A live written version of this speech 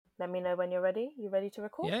Let me know when you're ready. You ready to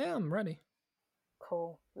record? Yeah, I'm ready.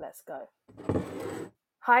 Cool. Let's go.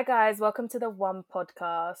 Hi, guys. Welcome to the One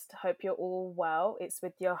Podcast. Hope you're all well. It's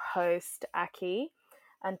with your host, Aki.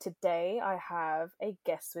 And today I have a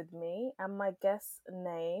guest with me, and my guest's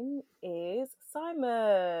name is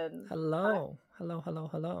Simon. Hi. Hello. Hello, hello,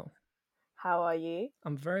 hello. How are you?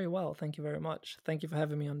 I'm very well. Thank you very much. Thank you for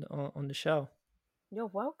having me on the show. You're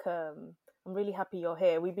welcome. I'm really happy you're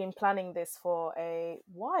here. We've been planning this for a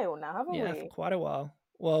while now, haven't Yeah, for we? quite a while.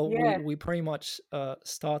 Well, we Yeah. we pretty much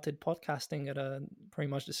started podcasting at a pretty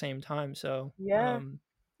much the same time, so Yeah.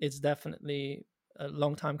 it's definitely a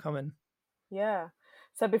long time coming. Yeah.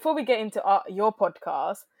 So before we get into your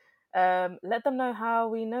podcast, let them know how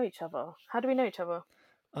we know each other. How do we know each other?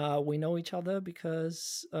 We know each other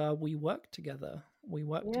because we worked together. We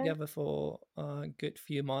worked Yeah. together for a good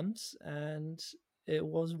few months, and it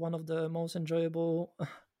was one of the most enjoyable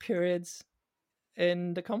periods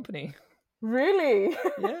in the company. Really?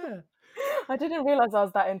 Yeah, I didn't realize I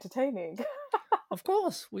was that entertaining. of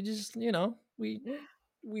course. We just,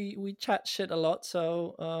 we chat shit a lot.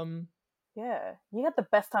 So, Yeah. You had the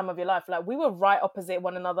best time of your life. Like we were right opposite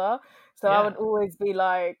one another. So I yeah, would always be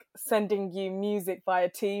like sending you music via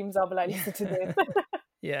Teams. I'll be like, listen to this.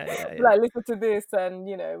 yeah, yeah, yeah, Like listen to this and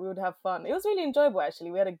we would have fun. It was really enjoyable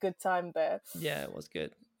actually. We had a good time there. yeah. It was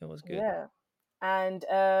good. It was good. Yeah. And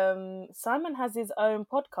Simon has his own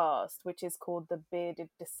podcast, which is called The Bearded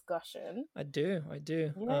Discussion. I do, I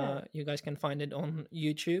do. Yeah. You guys can find it on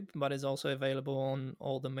YouTube, but it's also available on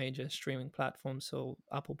all the major streaming platforms. So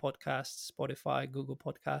Apple Podcasts, Spotify, Google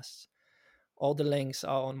Podcasts. All the links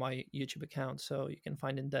are on my YouTube account, so you can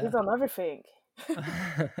find it He's there. on everything.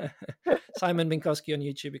 Simon Binkowski on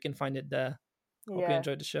YouTube. You can find it there. Hope you Yeah.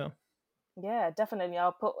 enjoyed the show. Yeah, definitely.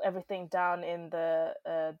 I'll put everything down in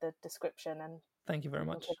the description and Thank you very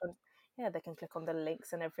you can click much. on they can click on the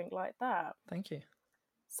links and everything like that. Thank you.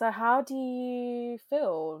 So how do you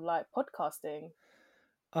feel like podcasting?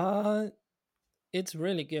 Uh, it's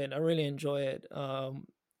really good. I really enjoy it. Um,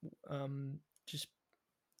 just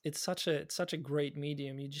it's such a great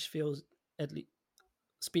medium. You just feel, at least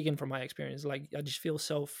speaking from my experience, like I just feel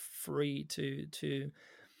so free to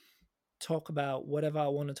talk about whatever I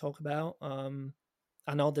want to talk about.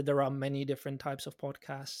 I know that there are many different types of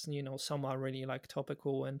podcasts. Some are really like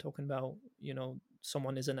topical and talking about,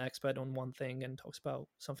 someone is an expert on one thing and talks about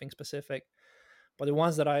something specific. But the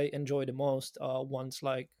ones that I enjoy the most are ones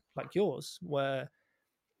like yours, where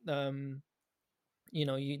um,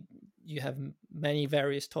 you have many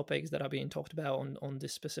various topics that are being talked about on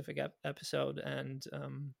this specific episode,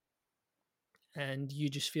 and you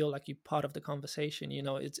just feel like you're part of the conversation.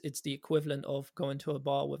 It's the equivalent of going to a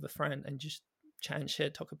bar with a friend and just chatting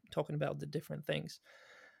shit, talking about the different things,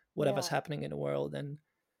 whatever's Yeah. happening in the world. And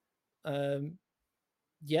um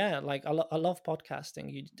yeah, like I love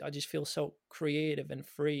podcasting. I just feel so creative and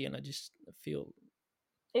free, and I just feel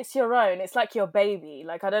It's your own. It's like your baby.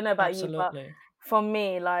 Like I don't know about you, but absolutely. for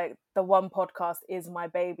me, like the One Podcast is my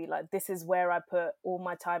baby. Like this is where I put all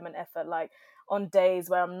my time and effort. Like on days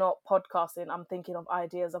where I'm not podcasting, I'm thinking of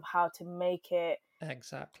ideas of how to make it,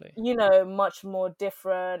 Exactly. much more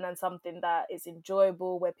different and something that is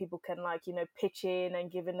enjoyable where people can like, pitch in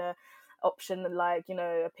and give in a option like,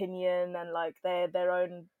 opinion and like their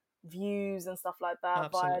own views and stuff like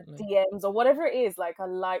that via Absolutely. DMs or whatever it is. Like I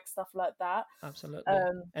like stuff like that. Absolutely.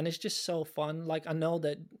 Um And it's just so fun. Like I know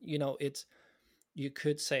that, it's you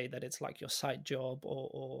could say that it's like your side job,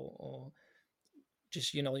 or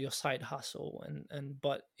just, your side hustle, and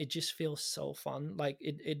but it just feels so fun. Like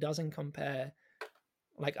it doesn't compare.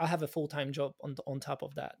 Like I have a full-time job on top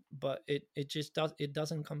of that, but it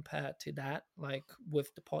doesn't compare to that. Like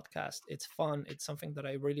with the podcast, it's fun, it's something that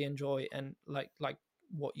I really enjoy. And like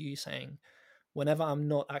what you saying, whenever I'm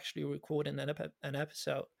not actually recording an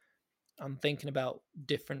episode, I'm thinking about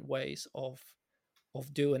different ways of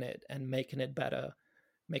doing it and making it better,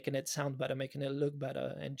 making it sound better, making it look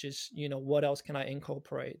better, and just, what else can I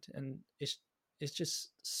incorporate. And it's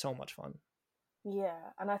just so much fun.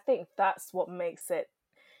 yeah, and I think that's what makes it,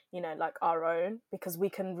 like our own because we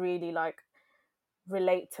can really like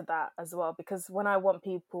relate to that as well because when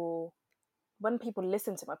people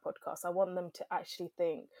listen to my podcast, I want them to actually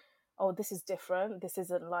think, oh, this is different. This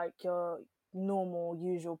isn't like your normal,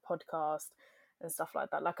 usual podcast and stuff like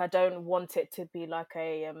that. Like, I don't want it to be like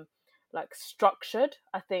like structured.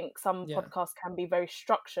 I think some Yeah, podcasts can be very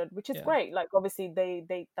structured, which is yeah, great. Like, obviously,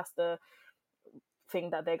 they that's the thing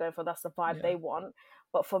that they're going for. That's the vibe yeah, they want.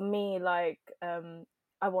 But for me, like,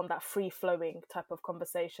 I want that free flowing type of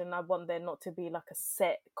conversation. I want there not to be like a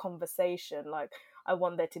set conversation. Like I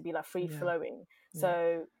want there to be like free yeah, flowing. Yeah.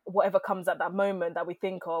 So whatever comes at that moment that we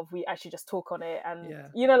think of, we actually just talk on it, and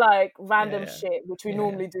Yeah. like Yeah. random Yeah. shit which we Yeah. Yeah.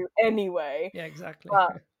 normally do anyway. Yeah. Exactly.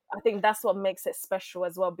 But I think that's what makes it special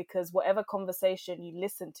as well, because whatever conversation you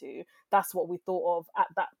listen to, that's what we thought of at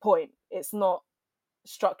that point. It's not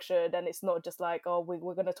structured, and it's not just like, oh, we're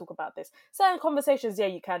going to talk about this. Certain conversations, yeah,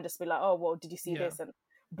 you can just be like, oh, well, did you see Yeah. this, and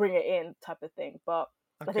bring it in type of thing. But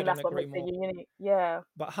I I think couldn't that's what agree makes it more. unique. Yeah.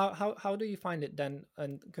 But how do you find it then?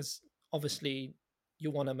 And because obviously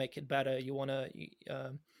you want to make it better, you want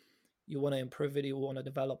to improve it, you want to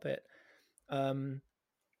develop it. Um,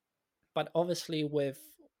 but obviously with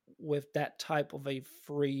that type of a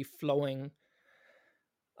free flowing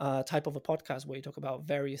type of a podcast where you talk about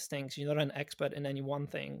various things, you're not an expert in any one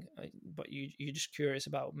thing, but you're just curious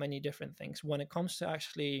about many different things. When it comes to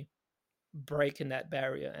actually breaking that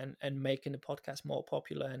barrier and making the podcast more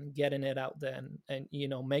popular and getting it out there and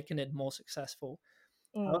making it more successful,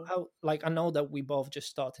 Mm. how like I know that we both just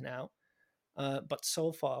starting out, but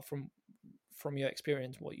so far from your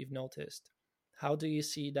experience, what you've noticed, how do you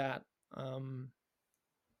see that?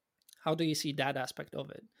 How do you see that aspect of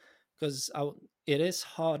it? Because it is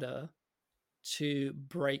harder to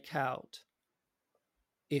break out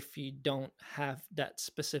if you don't have that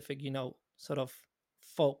specific, sort of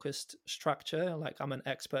focused structure. Like, I'm an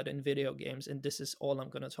expert in video games, and this is all I'm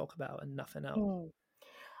going to talk about and nothing else. Mm.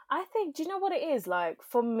 I think, do you know what it is? Like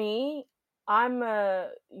for me,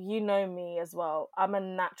 you know me as well. I'm a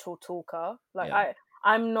natural talker. Like Yeah,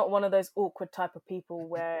 I'm not one of those awkward type of people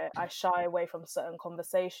where I shy away from certain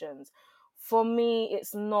conversations. For me,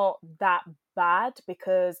 it's not that bad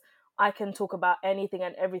because I can talk about anything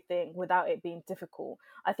and everything without it being difficult.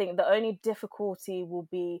 I think the only difficulty will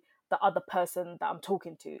be the other person that I'm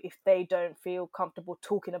talking to if they don't feel comfortable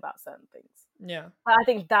talking about certain things. yeah, I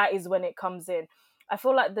think that is when it comes in. I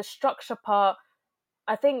feel like the structure part,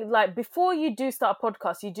 I think like before you do start a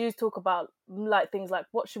podcast, you do talk about like things like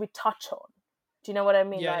what should we touch on? Do you know what I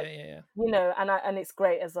mean? yeah, Like, yeah, yeah, and it's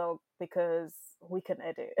great as well because we can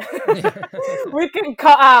edit. yeah. We can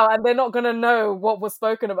cut out and they're not gonna know what was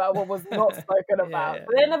spoken about, what was not spoken Yeah, about. yeah,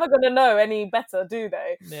 They're yeah, never gonna know any better, do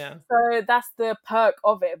they? yeah, So that's the perk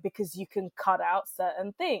of it because you can cut out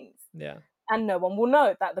certain things yeah, and no one will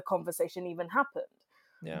know that the conversation even happened.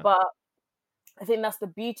 yeah, But I think that's the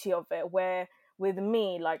beauty of it, where with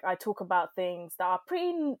me, like I talk about things that are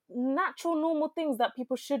pretty natural, normal things that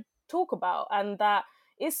people should talk about and that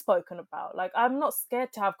is spoken about. Like I'm not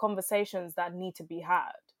scared to have conversations that need to be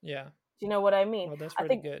had. yeah. Do you know what I mean? Well, that's I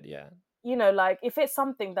really think, good. Yeah, like if it's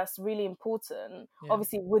something that's really important, yeah,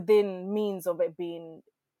 obviously within means of it being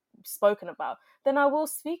spoken about, then I will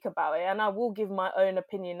speak about it and I will give my own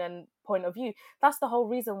opinion and point of view. That's the whole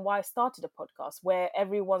reason why I started a podcast where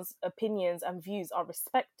everyone's opinions and views are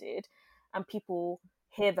respected and people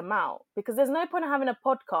hear them out. Because there's no point in having a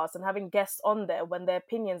podcast and having guests on there when their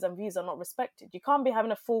opinions and views are not respected. You can't be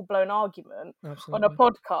having a full blown argument on a absolutely.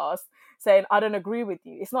 podcast saying, I don't agree with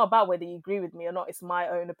you. It's not about whether you agree with me or not, it's my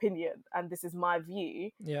own opinion and this is my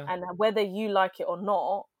view. Yeah, And whether you like it or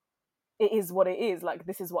not, it is what it is. Like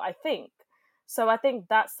this is what I think. So I think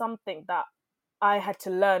that's something that I had to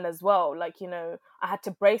learn as well. Like, I had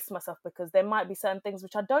to brace myself because there might be certain things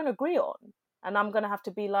which I don't agree on. And I'm going to have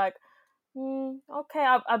to be like, okay,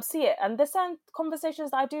 I see it. And there's certain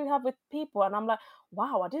conversations that I do have with people, and I'm like,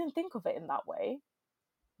 wow, I didn't think of it in that way.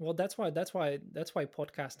 well, that's why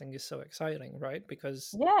podcasting is so exciting, right?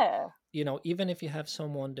 Because Yeah, even if you have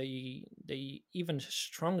someone they even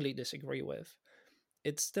strongly disagree with,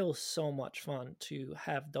 it's still so much fun to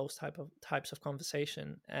have those types of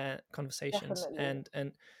conversations definitely.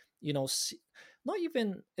 and see, not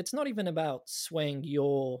even it's not even about swaying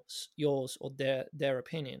yours or their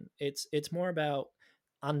opinion. It's more about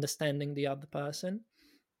understanding the other person.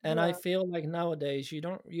 And I Yeah. feel like nowadays you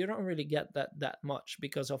don't really get that much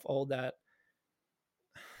because of all that.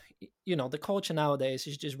 The culture nowadays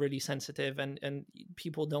is just really sensitive, and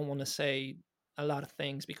people don't want to say a lot of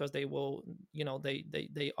things because they will,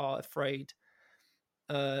 they are afraid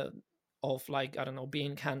uh of, like, I don't know,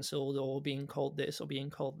 being cancelled or being called this or being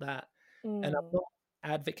called that. And I'm Mm,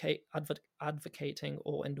 not advocating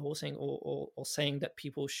or endorsing or saying that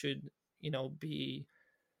people should, be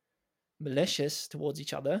malicious towards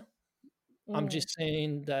each other. I'm mm, just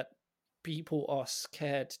saying that people are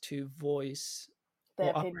scared to voice, their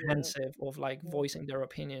or opinion. apprehensive of, like, Mm, voicing their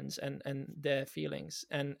opinions and their feelings.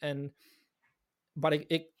 And but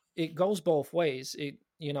it goes both ways.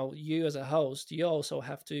 You as a host, you also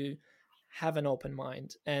have to have an open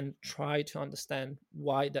mind and try to understand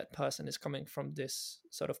why that person is coming from this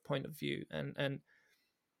sort of point of view. And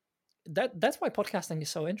that's why podcasting is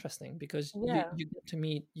so interesting, because you yeah.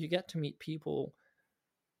 you get to meet people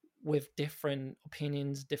with different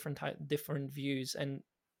opinions, different views, and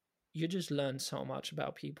you just learn so much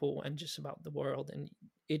about people and just about the world, and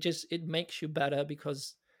it makes you better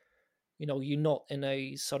because you're not in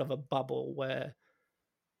a sort of a bubble where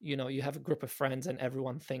you have a group of friends and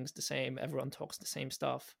everyone thinks the same, everyone talks the same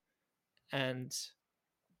stuff, and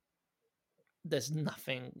there's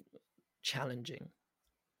nothing challenging,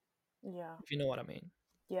 Yeah. if you know what I mean.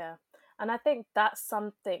 Yeah. And I think that's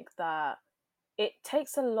something that it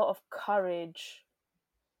takes a lot of courage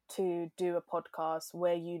to do a podcast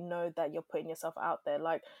where you know that you're putting yourself out there.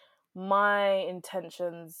 Like my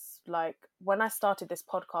intentions, like when I started this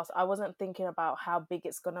podcast, I wasn't thinking about how big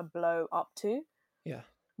it's going to blow up to. Yeah.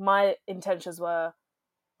 My intentions were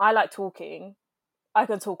I like talking. I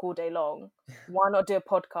can talk all day long. Why not do a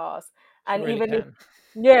podcast? If you And really even if,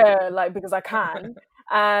 can. yeah, like because I can.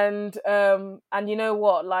 And you know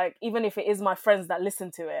what? Like even if it is my friends that listen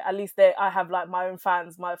to it, at least I have like my own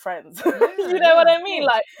fans, my friends. Yeah, You know yeah, what of I mean?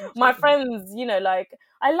 course, Like my absolutely. friends, like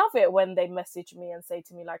I love it when they message me and say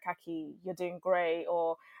to me like, Aki, you're doing great,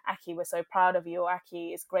 or Aki, we're so proud of you, or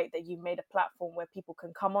Aki, it's great that you've made a platform where people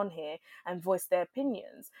can come on here and voice their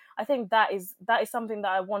opinions. I think that is something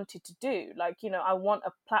that I wanted to do. Like, I want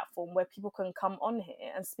a platform where people can come on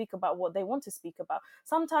here and speak about what they want to speak about.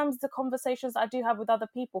 Sometimes the conversations I do have with other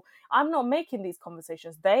people, I'm not making these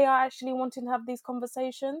conversations. They are actually wanting to have these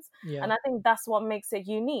conversations. Yeah, And I think that's what makes it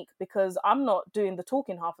unique, because I'm not doing the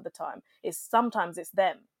talking half of the time. It's sometimes it's them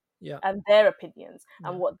yeah, and their opinions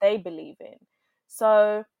and yeah, what they believe in.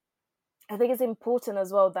 So I think it's important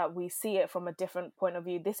as well that we see it from a different point of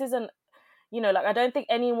view. This isn't, like I don't think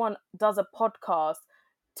anyone does a podcast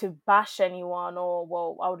to bash anyone, or,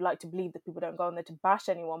 well, I would like to believe that people don't go on there to bash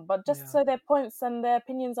anyone, but just yeah, so their points and their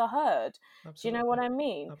opinions are heard. Do you know what absolutely, I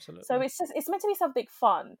mean? So absolutely. it's meant to be something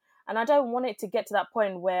fun, and I don't want it to get to that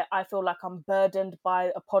point where I feel like I'm burdened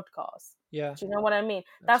by a podcast. Yeah, Do you know what I mean?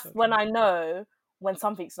 that's That's so when true. I know when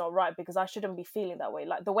something's not right, because I shouldn't be feeling that way.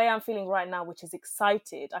 Like the way I'm feeling right now, which is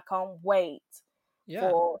excited. I can't wait Yeah,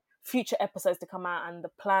 for future episodes to come out and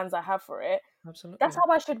the plans I have for it. That's absolutely.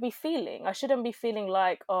 how I should be feeling. I shouldn't be feeling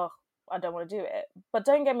like, oh, I don't want to do it. But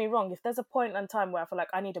don't get me wrong, if there's a point in time where I feel like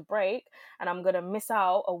I need a break and I'm going to miss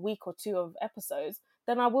out a week or two of episodes,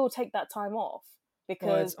 then I will take that time off,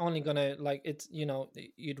 Well, it's because only gonna like it's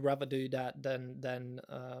you'd rather do that than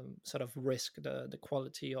sort of risk the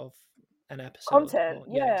quality of an episode. content, Or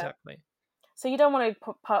yeah, yeah. exactly. So you don't want to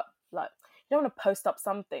put like, you don't want to post up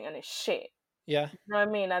something and it's shit. Yeah, You know what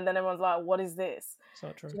I mean? And then everyone's like, what is this? so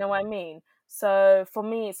Do true. you know what I mean? So for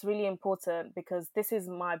me, it's really important, because this is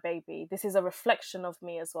my baby. This is a reflection of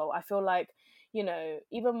me as well. I feel like,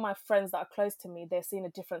 even my friends that are close to me, they're seeing a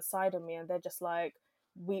different side of me, and they're just like,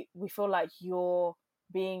 we feel like you're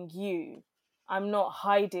being you. I'm not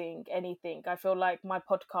hiding anything. I feel like my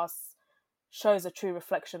podcast shows a true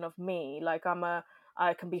reflection of me. Like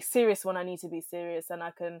I can be serious when I need to be serious, and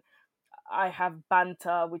I have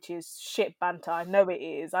banter, which is shit banter. I know it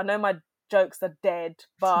is. I know my jokes are dead,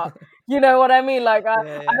 but you know what I mean? Like Yeah, I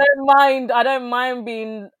yeah. don't mind. I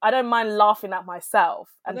don't mind laughing at myself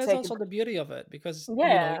But and that's taking. also the beauty of it, because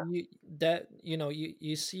Yeah.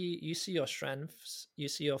 you see your strengths, you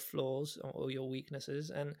see your flaws or your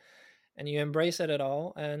weaknesses, and you embrace it at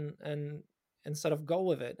all, and sort of go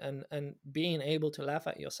with it, and being able to laugh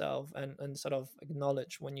at yourself, and sort of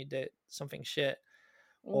acknowledge when you did something shit,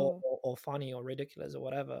 Mm, or funny or ridiculous or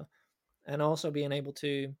whatever, and also being able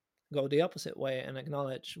to go the opposite way and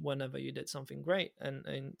acknowledge whenever you did something great,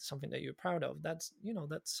 and something that you're proud of. That's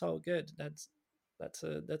so good. That's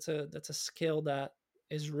a skill that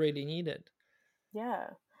is really needed. yeah.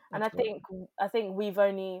 And Absolutely. I think we've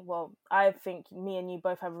only, well, I think me and you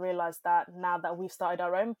both have realized that now that we've started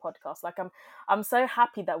our own podcast. Like I'm so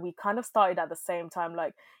happy that we kind of started at the same time.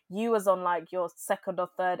 Like you was on like your second or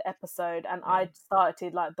third episode, and Yeah, I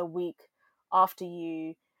started like the week after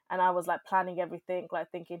you, and I was like planning everything,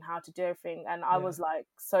 like thinking how to do everything, and I yeah, was like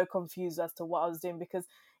so confused as to what I was doing, because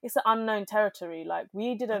it's an unknown territory. Like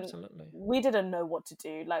absolutely, we didn't know what to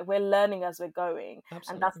do. Like we're learning as we're going,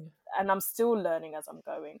 and absolutely. I'm still learning as I'm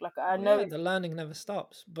going. Like I Well, know yeah, it's the learning never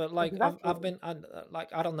stops. But like exactly. like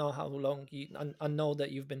I don't know how long I know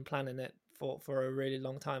that you've been planning it for a really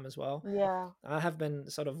long time as well. Yeah. I have been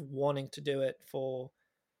sort of wanting to do it for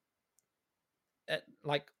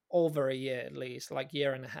like over a year at least, like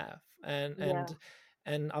year and a half, and Yeah.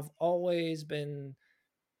 I've always been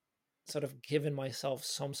sort of giving myself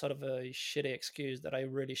some sort of a shitty excuse that I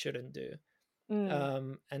really shouldn't do.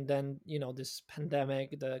 Mm. And then this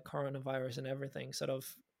pandemic, the coronavirus, and everything, sort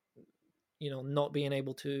of not being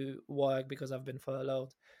able to work because I've been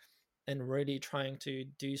furloughed, and really trying to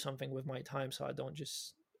do something with my time so I don't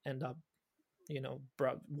just end up,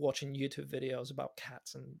 watching YouTube videos about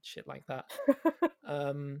cats and shit like that.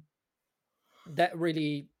 um that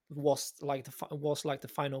really was like the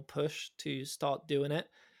final push to start doing it.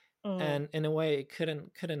 Mm. And in a way, it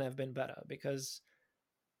couldn't have been better, because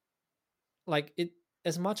like it,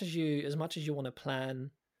 as much as you want to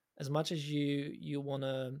plan, as much as you want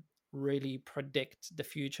to really predict the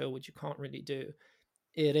future, which you can't really do,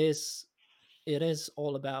 it is it is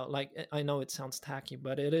all about, like, I know it sounds tacky,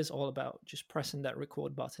 but it is all about just pressing that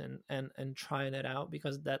record button and trying it out,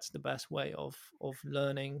 because that's the best way of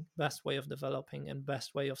learning, best way of developing, and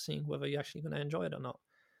best way of seeing whether you're actually going to enjoy it or not.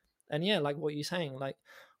 And yeah, like what you're saying, like,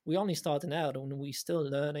 we only starting out, and we still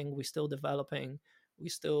learning, we still developing, we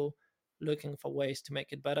still looking for ways to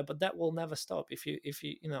make it better. But that will never stop. If you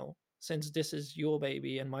since this is your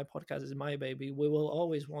baby and my podcast is my baby, we will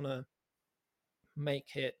always want to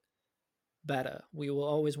make it better. We will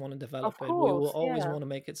always want to Of develop it. We will course, always yeah. want to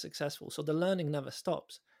make it successful. So the learning never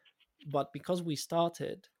stops. But because we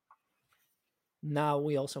started, now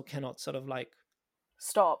we also cannot sort of like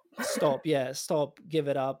Stop. stop. Yeah, stop, give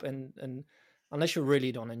it up, and unless you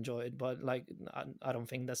really don't enjoy it. But like, I don't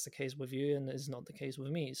think that's the case with you, and it's not the case with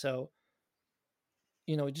me. So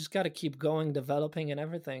you just got to keep going, developing, and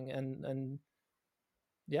everything, and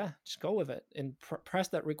yeah, just go with it and press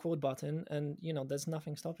that record button, and there's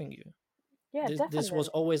nothing stopping you. Yeah, This was definitely.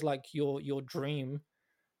 always like your dream.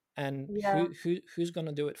 And Yeah. who's going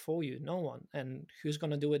to do it for you? No one. And who's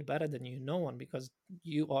going to do it better than you? No one, because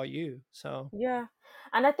you are you. So Yeah.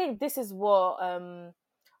 And I think this is what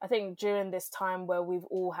I think during this time where we've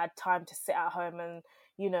all had time to sit at home and,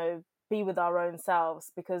 be with our own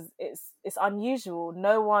selves, because it's unusual.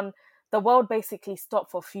 No one The world basically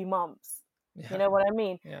stopped for a few months. You yeah, know what I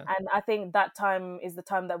mean? yeah, And I think that time is the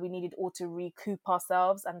time that we needed all to recoup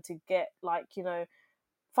ourselves and to get, like,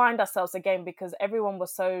 find ourselves again, because everyone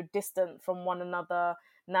was so distant from one another.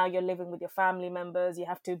 Now you're living with your family members, you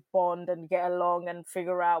have to bond and get along and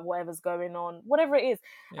figure out whatever's going on, whatever it is.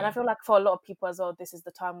 And I yeah, feel like for a lot of people as well, this is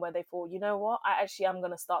the time where they thought, you know what, I actually am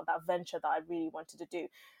going to start that venture that I really wanted to do.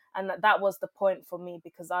 And that was the point for me,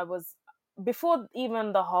 because I was, before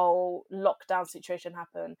even the whole lockdown situation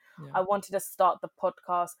happened, yeah, I wanted to start the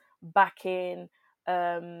podcast back in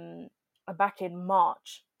um back in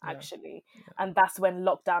March, yeah, actually. yeah, And that's when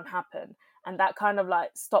lockdown happened, and that kind of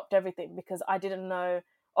like stopped everything, because I didn't know,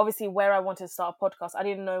 obviously, where I wanted to start a podcast. I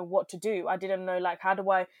didn't know what to do. I didn't know, like, how do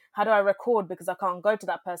I record, because I can't go to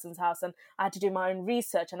that person's house, and I had to do my own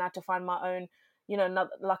research, and I had to find my own, another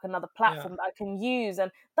yeah, platform that I can use.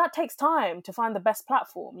 And that takes time to find the best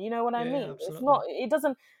platform, you know what I yeah, yeah, mean? absolutely. It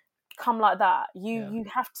doesn't come like that. you Yeah, you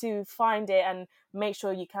have to find it and make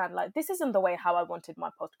sure you can. Like, this isn't the way how I wanted my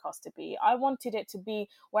podcast to be. I wanted it to be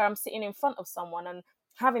where I'm sitting in front of someone and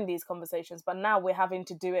having these conversations, but now we're having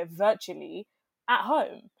to do it virtually at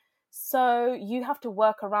home. So you have to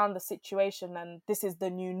work around the situation, and this is the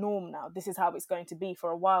new norm now. This is how it's going to be for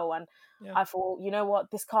a while. And yeah, I thought, you know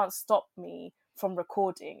what, this can't stop me from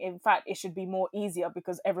recording. In fact, it should be more easier,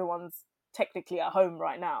 because everyone's technically at home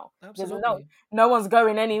right now. There's absolutely. no one's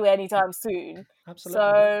going anywhere anytime soon. Absolutely.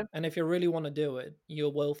 So And if you really want to do it, you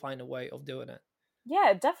will find a way of doing it.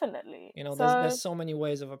 yeah, definitely. There's So so many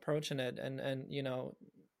ways of approaching it, and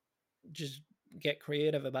just get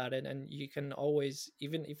creative about it. And you can always,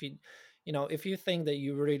 even if if you think that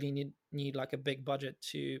you really need like a big budget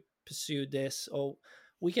to pursue this, or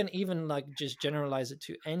we can even like just generalize it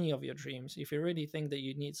to any of your dreams. If you really think that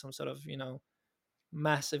you need some sort of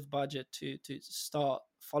massive budget to start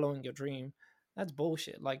following your dream, that's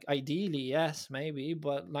bullshit. Like, ideally, yes, maybe,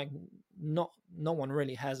 but like, not no one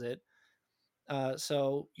really has it.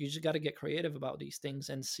 So you just got to get creative about these things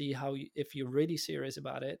and see how if you're really serious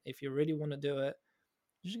about it, if you really want to do it,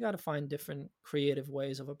 you just got to find different creative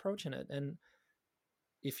ways of approaching it. And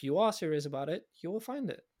if you are serious about it, you will find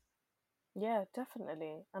it. yeah,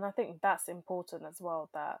 definitely. And I think that's important as well,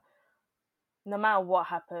 that no matter what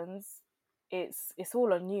happens, it's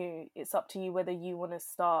all on you. It's up to you whether you want to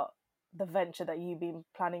start the venture that you've been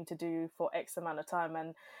planning to do for X amount of time.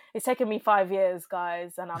 And it's taken me 5 years,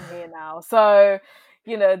 guys, and I'm here now. So,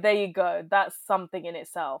 there you go. That's something in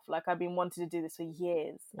itself. Like, I've been wanting to do this for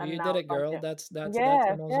years, Well, and you now did I'm it, girl. finally. That's the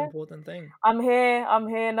Yeah, most yeah. important thing. I'm here. I'm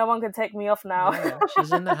here. No one can take me off now. Yeah,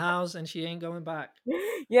 she's in the house and she ain't going back.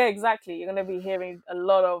 Yeah, exactly. You're gonna be hearing a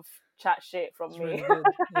lot of chat shit from It's me. really good.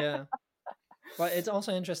 Yeah. But it's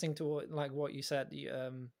also interesting to like what you said,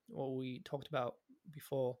 what we talked about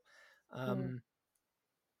before, Mm. um,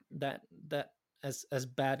 that as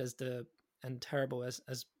bad as the and terrible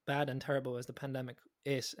as bad and terrible as the pandemic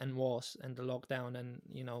is and was, and the lockdown, and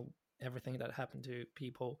everything that happened to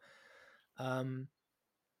people, um,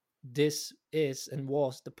 this is and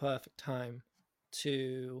was the perfect time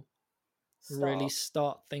to really Stop.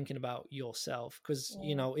 start thinking about yourself. Because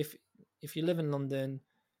Mm, if you live in London,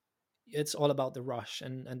 it's all about the rush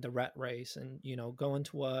and the rat race, and going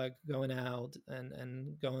to work, going out,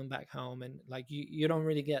 and going back home, and like you don't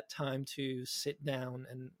really get time to sit down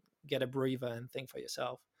and get a breather and think for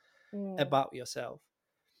yourself mm, about yourself.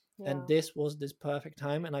 And yeah. this was this perfect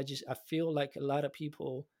time, and I feel like a lot of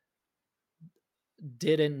people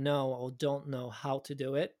didn't know or don't know how to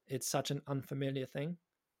do it. It's such an unfamiliar thing.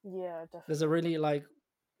 Yeah, There's a definitely. really like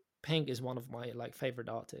Pink is one of my like favorite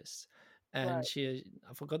artists, and Right. she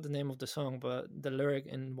I forgot the name of the song, but the lyric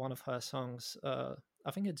in one of her songs,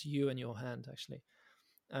 I think it's "You in Your Hand" actually,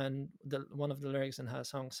 and the one of the lyrics in her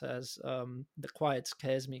song says, "The quiet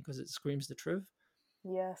scares me because it screams the truth,"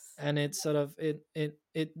 Yes. and it's sort of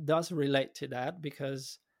it does relate to that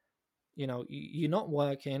because you're not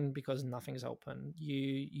working because nothing's open,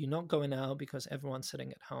 you're not going out because everyone's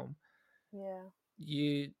sitting at home, Yeah.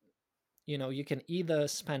 you you can either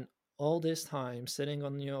spend all this time sitting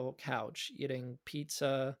on your couch eating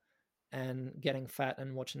pizza and getting fat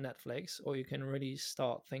and watching Netflix, or you can really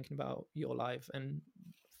start thinking about your life and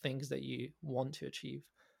things that you want to achieve.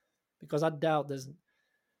 Because I doubt there's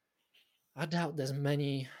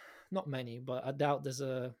many, not many, but I doubt there's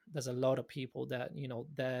a lot of people that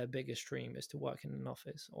their biggest dream is to work in an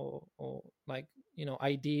office, or like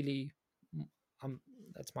ideally, m-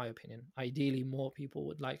 that's my opinion. Ideally, more people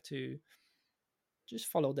would like to just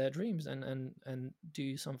follow their dreams and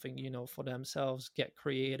do something for themselves, get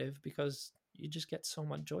creative, because you just get so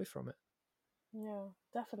much joy from it. Yeah,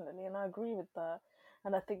 definitely. And I agree with that.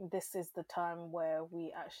 And I think this is the time where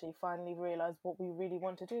we actually finally realize what we really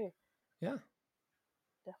want to do. Yeah,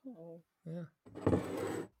 Definitely. yeah.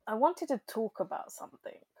 I wanted to talk about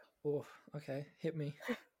something. Oh, okay, hit me.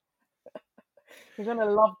 You're gonna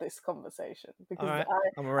love this conversation All because right,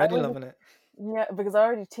 I'm I already was loving it. yeah, because I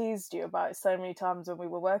already teased you about it so many times when we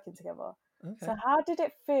were working together. Okay. So how did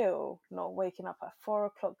it feel not waking up at 4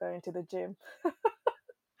 o'clock going to the gym?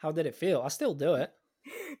 How did it feel? I still do it.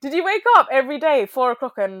 Did you wake up every day 4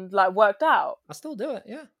 o'clock and like worked out? I still do it.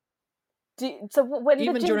 Yeah. So when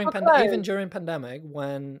the gyms were Even closed, during pandemic,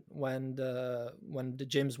 when the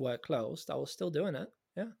gyms were closed, I was still doing it.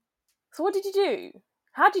 Yeah. so what did you do?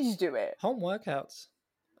 How did you do it? Home workouts.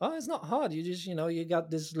 Oh, it's not hard. You just you got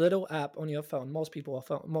this little app on your phone. Most people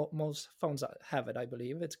are most phones have it, I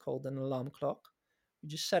believe. It's called an alarm clock. You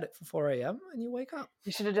just set it for 4 a.m. and you wake up.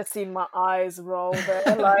 You should have just seen my eyes roll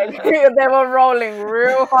there. Like they were rolling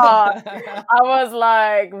real hard. I was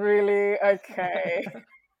like, really? Okay.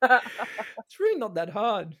 It's really not that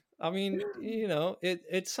hard. I mean,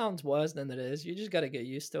 it sounds worse than it is. You just got to get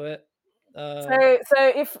used to it. Uh,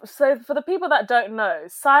 So for the people that don't know,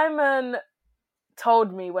 Simon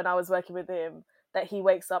told me when I was working with him that he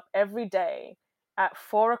wakes up every day at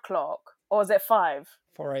 4 o'clock, or is it 5?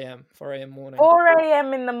 4 a.m. 4 a.m. morning. 4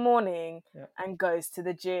 a.m. in the morning Yeah, and goes to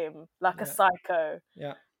the gym like a yeah, psycho.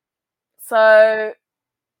 yeah. So it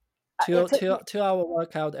Two took two me. 2 hour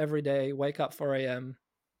workout every day. Wake up 4 a.m.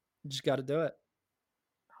 You just got to do it.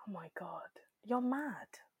 Oh my god, you're mad.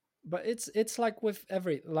 But it's like with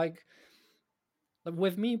every like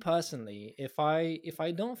with me personally, if I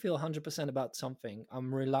don't feel 100% about something,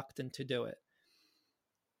 I'm reluctant to do it.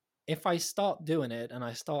 If I start doing it and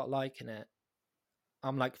I start liking it,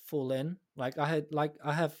 I'm like full in. I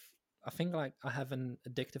think like I have an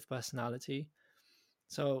addictive personality.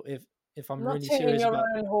 So if I'm Not really tooting serious your about,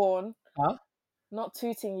 own horn. huh? Not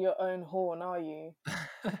tooting your own horn, are you?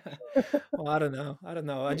 Well, I don't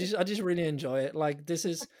know. I just really enjoy it. Like, this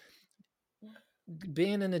is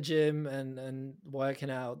being in the gym and working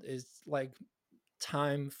out is like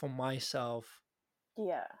time for myself,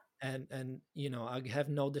 Yeah. and I have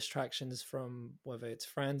no distractions from whether it's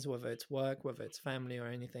friends, whether it's work, whether it's family or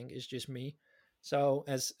anything. It's just me. So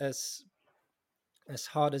as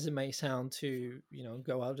hard as it may sound to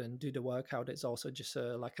go out and do the workout, it's also just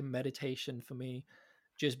like a meditation for me,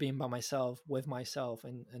 just being by myself with myself,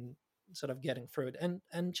 and sort of getting through it,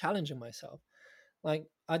 and challenging myself. Like,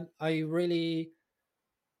 I really,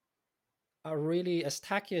 as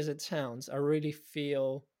tacky as it sounds, I really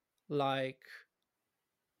feel like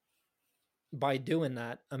by doing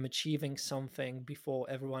that, I'm achieving something before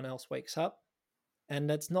everyone else wakes up. And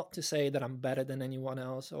that's not to say that I'm better than anyone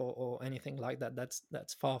else, or anything like that.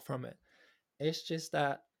 That's far from it. It's just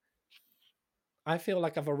that I feel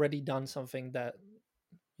like I've already done something that,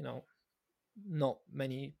 you know, not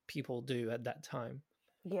many people do at that time.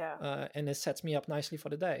 Yeah. And it sets me up nicely for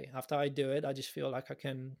the day. After I do it, I just feel like I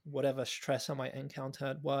can, whatever stress I might encounter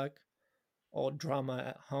at work, or drama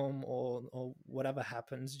at home, or whatever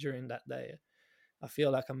happens during that day. I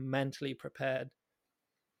feel like I'm mentally prepared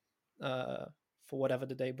uh, for whatever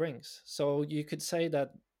the day brings. So you could say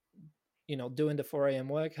that, doing the 4 a.m.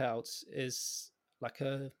 workouts is like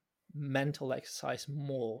a mental exercise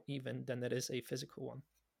more even than it is a physical one.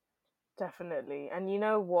 Definitely. And you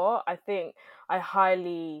know what? I think I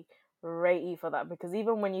highly rate you for that, because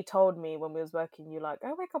even when you told me when we was working, you like,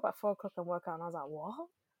 I wake up at 4 o'clock and work out, and I was like, what?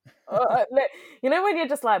 Like, when you're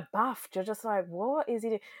just like baffed, you're just like, what is he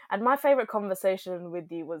doing? And my favorite conversation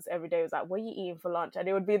with you was every day was like, what are you eating for lunch? And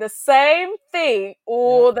it would be the same thing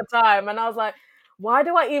Yeah. all the time. And I was like, why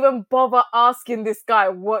do I even bother asking this guy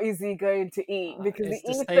what is he going to eat? Because he It's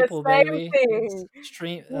the eats the staple, same baby. It's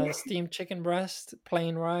thing. steamed chicken breast,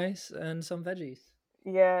 plain rice, and some veggies.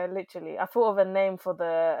 Yeah, literally. I thought of a name for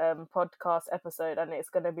the podcast episode, and it's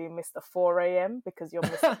gonna be Mr. 4 a.m. because you're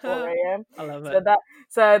Mr. 4 a.m. I love So it.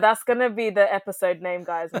 that's gonna be the episode name,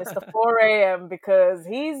 guys. Mr. 4 a.m. because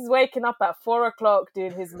he's waking up at 4 o'clock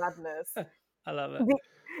doing his madness. I love it.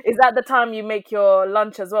 Is that the time you make your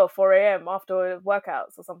lunch as well? 4 a.m. after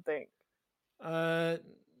workouts or something? Uh,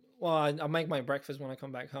 well, I make my breakfast when I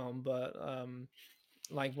come back home, but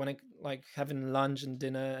like when I like having lunch and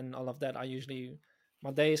dinner and all of that, I usually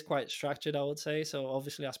my day is quite structured, I would say. So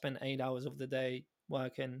obviously, I spend 8 hours of the day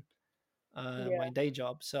working my Yeah, day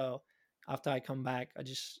job. So after I come back, I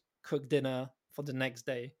just cook dinner for the next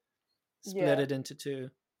day, split yeah, it into two.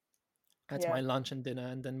 That's yeah. my lunch and dinner,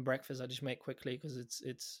 and then breakfast I just make quickly because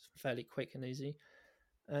it's fairly quick and easy.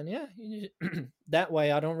 And yeah, that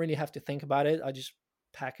way I don't really have to think about it. I just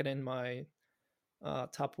pack it in my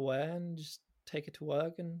Tupperware and just take it to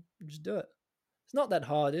work and just do it. It's not that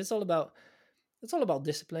hard. It's all about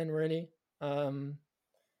discipline, really. Um,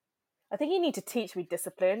 I think you need to teach me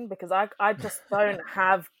discipline, because I just don't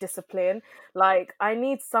have discipline. Like, I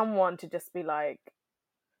need someone to just be like,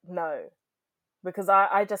 no, because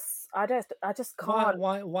I just why can't.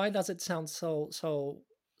 why why does it sound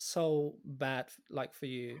so bad like for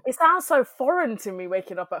you? It sounds so foreign to me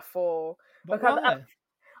waking up at 4, But because why?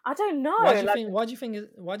 I don't Why know, do you like, think? Why do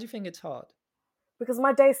you think it's hard? because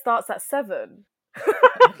my day starts at 7.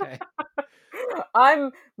 Okay.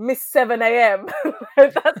 I'm Miss 7 a.m.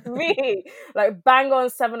 That's me. Like, bang on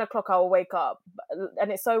 7 o'clock, I will wake up,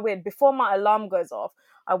 and it's so weird. Before my alarm goes off,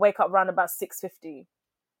 I wake up around about 6:50.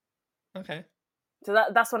 Okay. So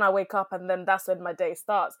that's when I wake up, and then that's when my day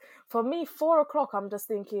starts. For me, 4 o'clock, I'm just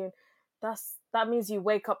thinking that means you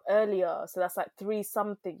wake up earlier. So that's like three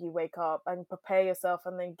something you wake up and prepare yourself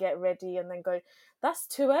and then get ready and then go. That's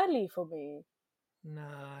too early for me.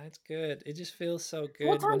 Nah, it's good. It just feels so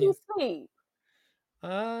What good time when do you you sleep?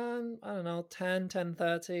 I don't know,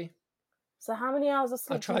 10:30. So how many hours of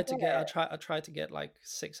I sleep do you try to get I get? try I try to get like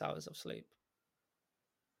 6 hours of sleep.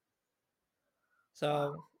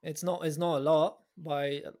 Wow. So it's not a lot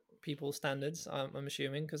by people's standards. I'm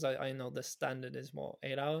assuming because I know the standard is more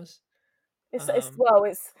 8 hours. It's Um, well,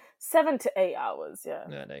 it's 7 to 8 hours. Yeah.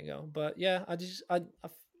 yeah, there you go. But yeah, I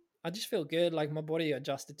just feel good. Like my body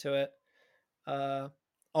adjusted to it. Uh,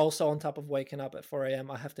 Also on top of waking up at 4 a.m.,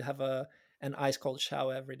 I have to have an ice cold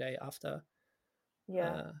shower every day after.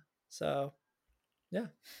 Yeah. Uh, so yeah,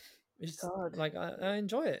 it's God. like I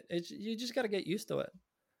enjoy it. You just got to get used to it.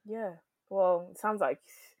 Yeah. Well, it sounds like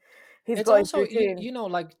he's It's got his also routine.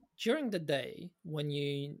 like during the day when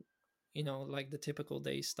like the typical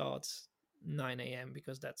day starts 9 a.m.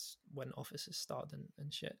 because that's when offices start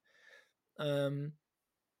and shit. Um,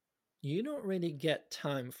 you don't really get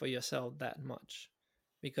time for yourself that much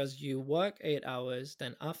because you work 8 hours.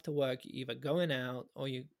 Then after work, you either going out or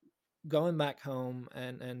you going back home,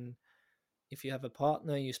 and if you have a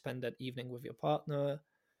partner, you spend that evening with your partner,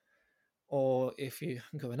 or if you're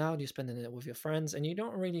going out, you're spending it with your friends, and you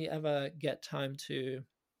don't really ever get time to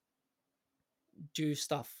do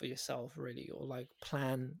stuff for yourself really, or like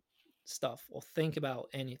plan stuff or think about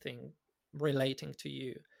anything relating to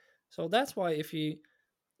you. So that's why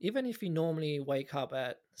even if you normally wake up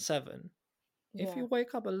at 7, if Yeah. you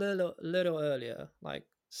wake up a little earlier, like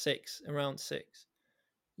 6, around 6,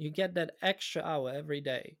 you get that extra hour every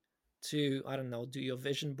day to, I don't know, do your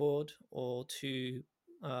vision board or to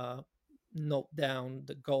uh, note down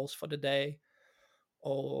the goals for the day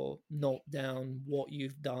or note down what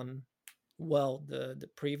you've done well the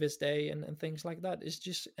previous day and things like that. It's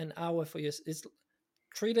just an hour for you. It's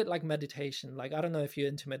treated like meditation. Like, I don't know if you're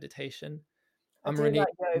into meditation. I i'm do really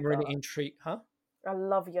like i'm yoga. really intrigued. Huh? I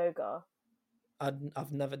love yoga.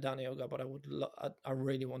 I've never done yoga, but I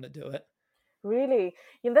really want to do it. Really?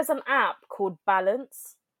 There's an app called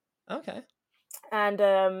Balance. Okay.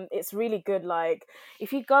 And it's really good. Like,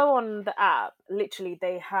 if you go on the app, literally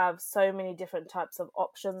they have so many different types of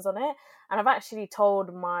options on it. And I've actually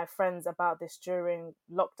told my friends about this during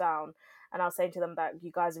lockdown, and I was saying to them that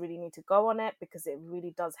you guys really need to go on it because it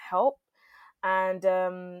really does help.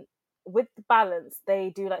 And with the balance, they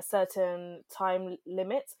do like certain time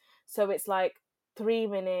limits, so it's like 3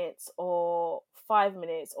 minutes or 5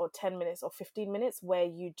 minutes or 10 minutes or 15 minutes where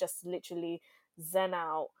you just literally zen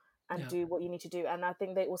out and Yeah. do what you need to do. And I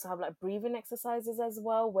think they also have like breathing exercises as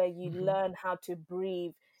well, where you Mm-hmm. learn how to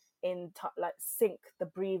breathe like sync the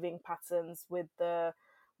breathing patterns with the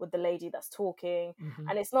lady that's talking. Mm-hmm.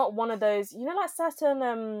 And it's not one of those, like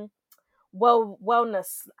certain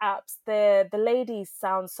wellness apps, the ladies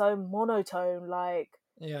sound so monotone, like,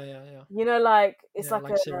 Yeah, yeah, yeah, like it's yeah. like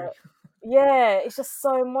Like a, Siri. yeah, it's just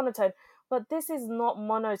so monotone. But this is not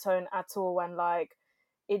monotone at all, and like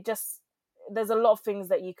it just, there's a lot of things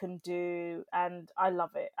that you can do, and I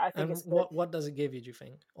love it. I think And it's good. what does it give you? Do you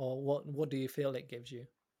think, or what do you feel it gives you?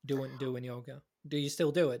 Doing yoga. Do you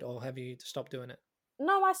still do it, or have you stopped doing it?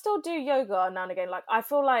 No, I still do yoga now and again. Like, I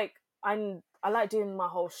feel like I like doing my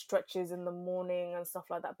whole stretches in the morning and stuff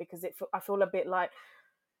like that, because I feel a bit like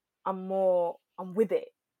I'm with it,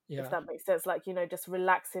 if Yeah, that makes sense. Like, just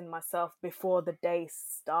relaxing myself before the day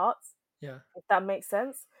starts, yeah, if that makes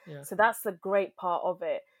sense. yeah, So that's the great part of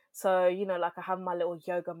it. So, like, I have my little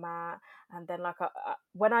yoga mat, and then like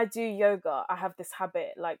when I do yoga, I have this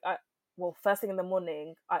habit. Like, well, first thing in the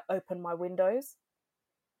morning, I open my windows.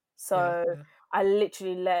 yeah, So yeah, I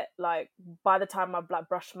literally let, like, by the time I like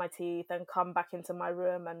brush my teeth and come back into my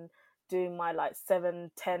room and doing my like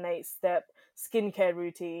 7, 10, 8 step skincare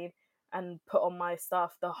routine and put on my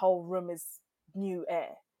stuff, the whole room is new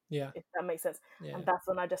air, yeah, if that makes sense. And yeah. that's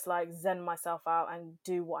when I just like zen myself out and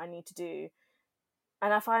do what I need to do.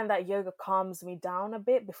 And I find that yoga calms me down a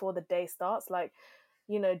bit before the day starts. Like,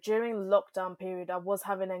 during lockdown period, I was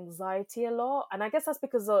having anxiety a lot, and I guess that's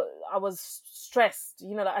because I was stressed.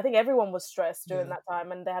 Like, I think everyone was stressed during Yeah. that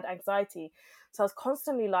time, and they had anxiety. So I was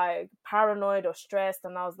constantly like paranoid or stressed,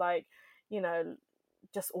 and I was like, you know,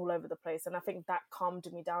 just all over the place. And I think that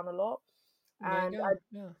calmed me down a lot. There you And go.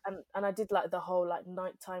 Yeah. I did like the whole like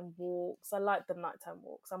nighttime walks. I like the nighttime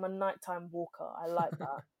walks. I'm a nighttime walker. I like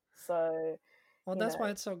that. So, Well, you that's know, why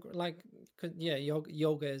it's so like, yeah,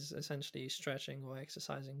 yoga is essentially stretching or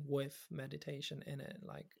exercising with meditation in it,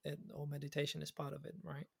 like it, or meditation is part of it,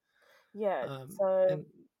 right? yeah. So, And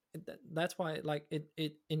that's why like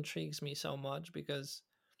it intrigues me so much because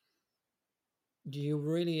you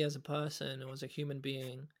really, as a person or as a human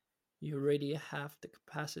being, you really have the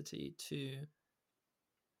capacity to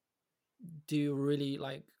do really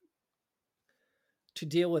like to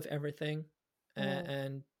deal with everything, mm,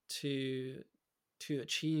 and to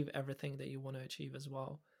achieve everything that you want to achieve as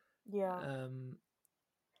well, yeah. um,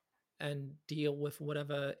 and deal with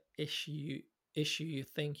whatever issue you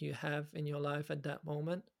think you have in your life at that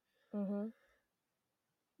moment. Mm-hmm.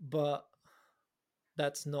 But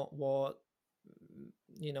that's not what,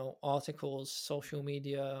 articles, social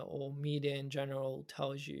media, or media in general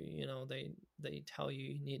tells you. They tell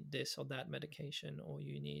you you need this or that medication, or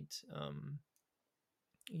you need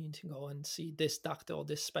to go and see this doctor or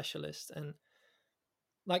this specialist. And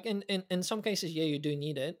like in some cases, yeah, you do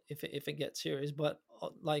need it if it gets serious. But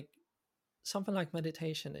like something like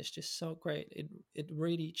meditation is just so great. It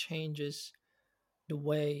really changes the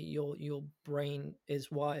way your brain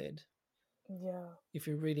is wired Yeah. if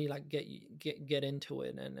you really like get into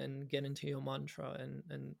it, and get into your mantra.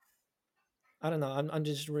 And I don't know, I'm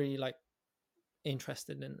just really like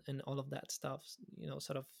interested in all of that stuff,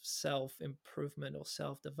 sort of self improvement or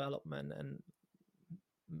self development, and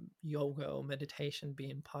yoga or meditation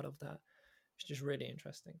being part of that. It's just really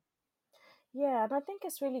interesting. Yeah, and I think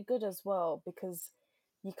it's really good as well because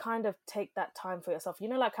you kind of take that time for yourself.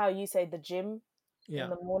 Like how you say the gym in Yeah,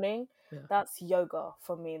 the morning, yeah, that's yoga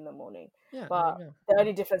for me in the morning. yeah. There But you go. the Yeah,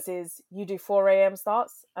 only difference is you do 4 a.m.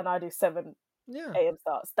 starts and I do 7 yeah, a.m.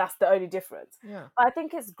 starts. That's the only difference. yeah. But I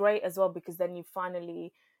think it's great as well because then you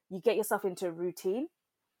get yourself into a routine.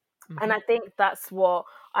 And Hmm. I think that's what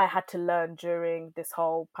I had to learn during this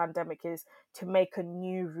whole pandemic, is to make a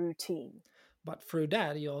new routine. But through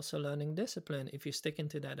that, you're also learning discipline if you stick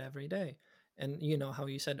into that every day. And you know how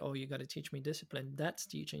you said, "Oh, you got to teach me discipline." That's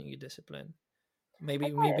teaching you discipline. I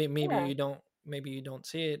Maybe, get it. maybe, maybe Yeah. you don't. Maybe you don't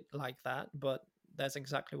see it like that, but that's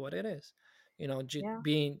exactly what it is. Yeah.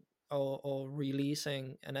 Being or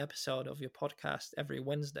releasing an episode of your podcast every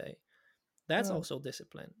Wednesday. That's Mm, also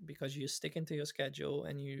discipline because you stick into your schedule,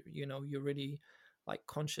 and you're really like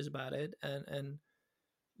conscious about it, and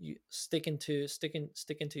you sticking to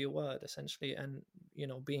your word essentially. And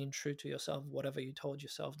being true to yourself, whatever you told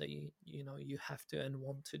yourself that you have to and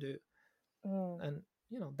want to do. Mm. And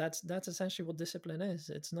that's essentially what discipline is.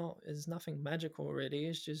 It's nothing magical really.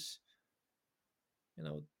 It's just you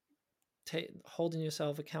know holding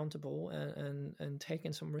yourself accountable, and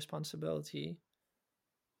taking some responsibility,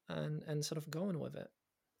 and sort of going with it.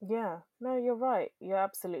 Yeah, no, you're right. You're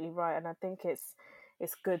absolutely right, and I think it's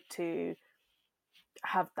good to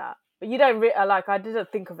have that. But you don't like. I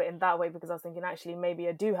didn't think of it in that way because I was thinking actually maybe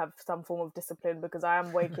I do have some form of discipline because I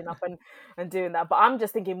am waking up and doing that. But I'm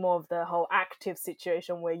just thinking more of the whole active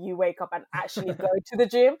situation where you wake up and actually go to the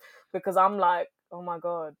gym because I'm like, oh my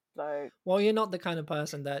god, like Well, you're not the kind of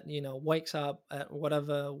person that wakes up at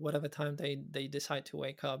whatever time they decide to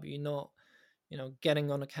wake up. You're not getting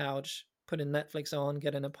on a couch, putting Netflix on,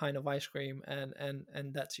 getting a pint of ice cream, and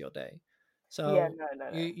that's your day. yeah, So no, no,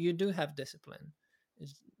 no, you do have discipline.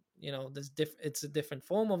 It's, it's a different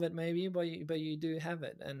form of it maybe, but you do have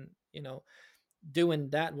it. And doing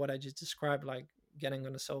that, what I just described, like getting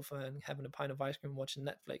on the sofa and having a pint of ice cream, watching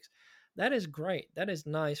Netflix, that is great. That is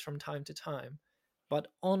nice from time to time, but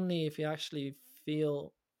only if you actually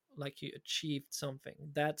feel like you achieved something.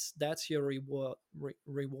 That's your reward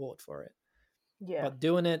for it. yeah. But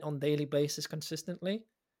doing it on daily basis consistently,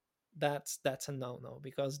 that's a no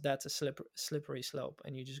because that's a slippery slope,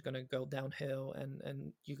 and you're just gonna go downhill,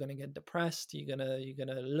 and you're gonna get depressed. You're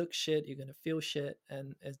gonna look shit. You're gonna feel shit,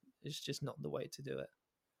 and it's just not the way to do it.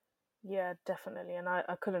 Yeah, definitely. And I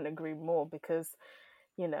couldn't agree more because,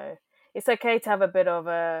 you know, it's okay to have a bit of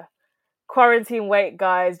a quarantine weight,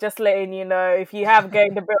 guys. Just letting you know if you have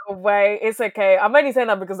gained a bit of weight, it's okay. I'm only saying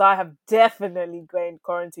that because I have definitely gained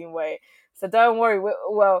quarantine weight. So don't worry.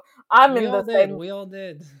 Well, I'm We in all the did. same. We all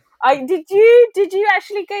did. I did you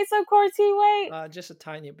actually gain some quarantine weight? Just a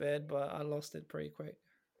tiny bit, but I lost it pretty quick.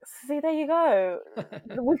 See, there you go.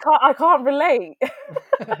 I can't relate.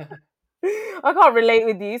 I can't relate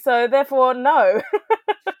with you, so therefore no.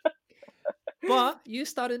 But you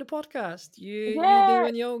started a podcast. You Yeah,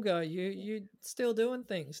 doing yoga. You still doing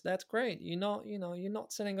things. That's great. You're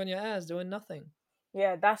not sitting on your ass doing nothing.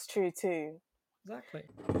 yeah, that's true too. Exactly.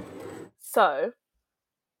 So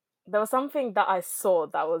there was something that I saw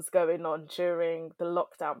that was going on during the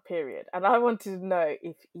lockdown period, and I wanted to know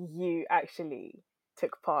if you actually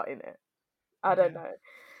took part in it. I don't Okay. know.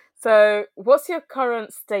 So, what's your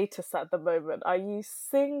current status at the moment? Are you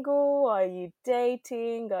single? Are you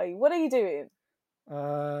dating? What are you doing?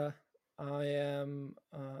 Uh, I am.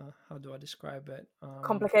 How do I describe it?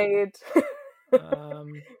 Complicated. Um,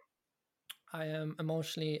 I am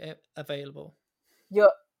emotionally available.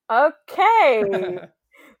 You're okay.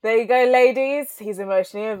 There you go, ladies. He's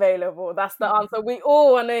emotionally available. That's the answer we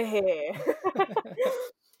all want to hear.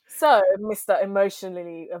 So, Mr.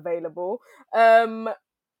 Emotionally Available,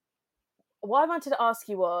 what I wanted to ask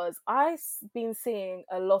you was I've been seeing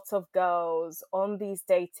a lot of girls on these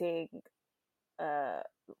dating uh,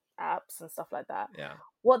 apps and stuff like that. Yeah.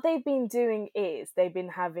 What they've been doing is they've been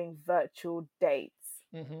having virtual dates.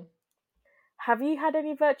 Hmm. Have you had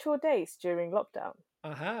any virtual dates during lockdown?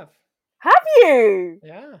 I have. Have you?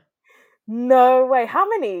 Yeah. No way. How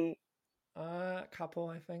many? A couple,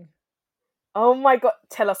 I think. Oh my god.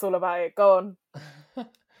 Tell us all about it. Go on.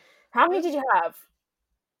 How many did Just you have?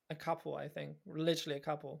 a couple, I think. Literally a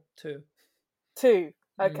couple. Two. Two.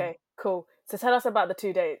 Mm. Okay, cool. So tell us about the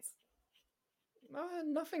two dates.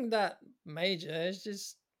 Nothing that major. It's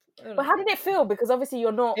just I don't But how know. did it feel? Because obviously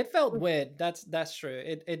you're not. It felt weird. That's true.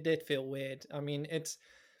 It did feel weird. I mean, it's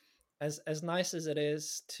as nice as it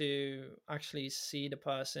is to actually see the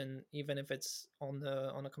person, even if it's on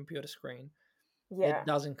a computer screen. It Yeah,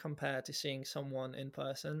 doesn't compare to seeing someone in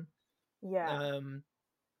person. yeah, Um,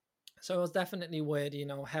 so it was definitely weird,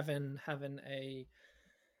 having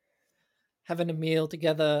a meal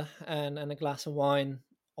together, and a glass of wine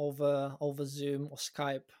over Zoom or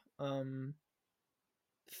Skype. Um,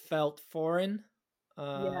 Felt foreign,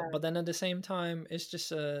 yeah, but then at the same time, it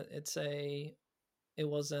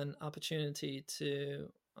was an opportunity to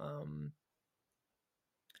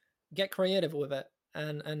get creative with it,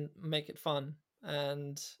 and make it fun.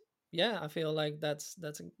 And yeah, I feel like that's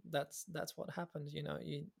what happens.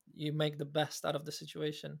 You make the best out of the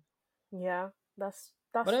situation. yeah. But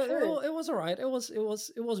That's it, true. it, it was all right. It was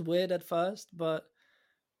weird at first, but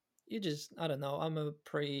you just, I don't know. I'm a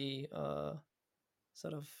pretty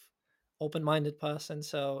sort of open-minded person,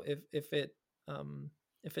 so if it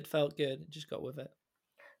felt good, just go with it.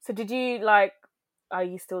 So did you like? Are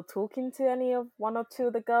you still talking to any of one or two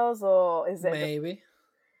of the girls, or is it just Maybe.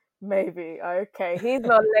 maybe? Okay, he's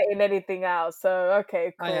not letting anything out. So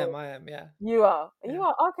okay, I am. cool. I am. Yeah. You are. You Yeah.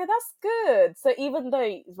 are. Okay, that's good. So even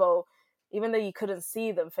though, well, even though you couldn't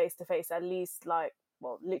see them face to face, at least like,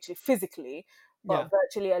 well, literally physically, but Yeah.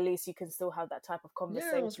 virtually, at least you can still have that type of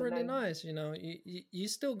Yeah, it was conversation. really And nice. You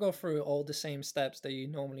still go through all the same steps that you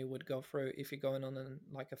normally would go through if you're going on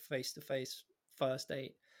like a face to face first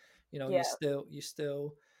date. yeah, You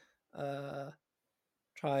still uh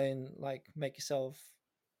try and like make yourself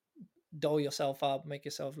doll yourself up, make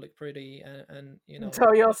yourself look pretty, and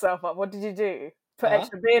tell yourself up. What did you do? Put ah,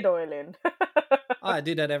 extra beard oil in. I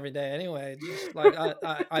do that every day anyway. Just like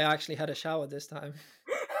I actually had a shower this time.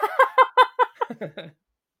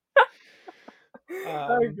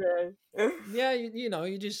 um, Okay. yeah,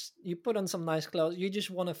 you put on some nice clothes. You just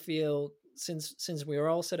want to feel, since we are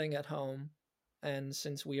all sitting at home, and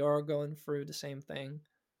since we are going through the same thing,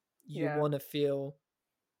 you Yeah. want to feel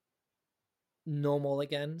normal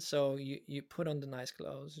again. So you put on the nice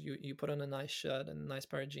clothes. You put on a nice shirt and a nice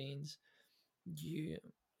pair of jeans. You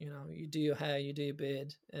you do your hair, you do your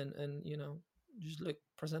beard, and just look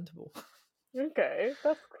presentable. Okay,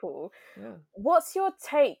 that's cool. Yeah. What's your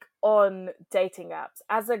take on dating apps?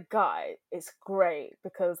 As a guy, it's great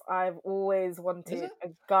because I've always Is wanted it? a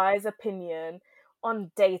guy's opinion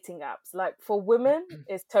on dating apps. Like for women,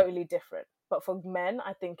 it's totally different, but for men,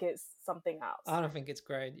 I think it's something else. I don't think it's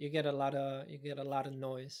great. You get a lot of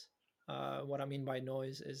noise. What I mean by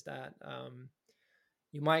noise is that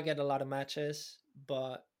you might get a lot of matches,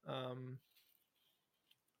 but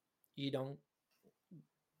you don't.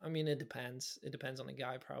 I mean, it depends. It depends on the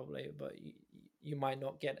guy probably, but you might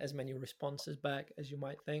not get as many responses back as you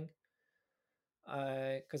might think.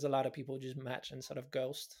 Because a lot of people just match and sort of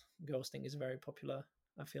ghost. Ghosting is very popular,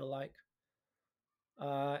 I feel like.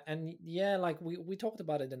 And yeah, like we talked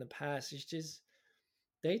about it in the past. It's just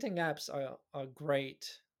dating apps are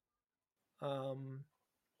great. Um,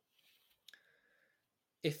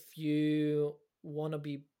 if you want to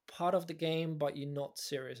be part of the game but you're not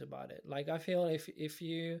serious about it. Like I feel if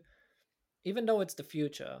you, even though it's the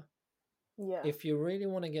future, Yeah, if you really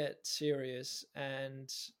want to get serious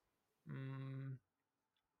and mm,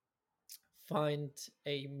 find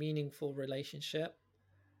a meaningful relationship,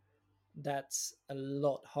 that's a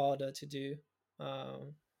lot harder to do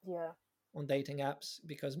um, yeah, on dating apps,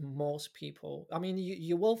 because most people, I mean,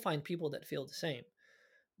 you will find people that feel the same,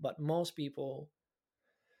 but most people,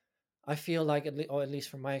 I feel like, or at least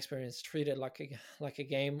from my experience, treat it like a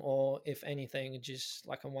game, or if anything, just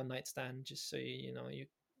like a one night stand, just so you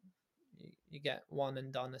get one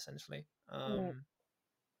and done essentially. mm.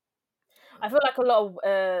 I Uh, feel like a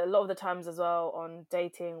lot of the times as well on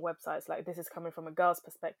dating websites, like this is coming from a girl's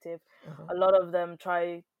perspective, uh-huh. a lot of them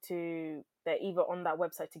try to they're either on that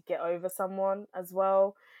website to get over someone as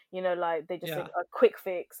well. Like they just think Yeah, a quick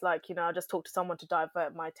fix, like, I just talk to someone to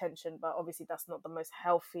divert my attention, but obviously that's not the most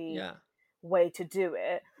healthy yeah, way to do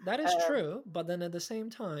it. that is Um, true. But then at the same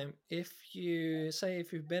time, if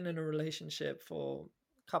you've been in a relationship for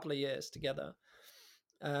a couple of years together,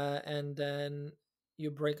 and then you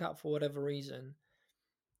break up for whatever reason,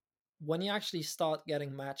 when you actually start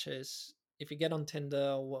getting matches, if you get on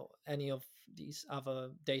Tinder or any of these other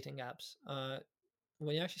dating apps,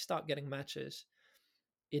 when you actually start getting matches,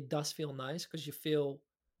 it does feel nice because you feel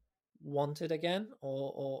wanted again,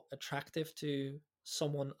 or attractive to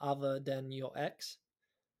someone other than your ex.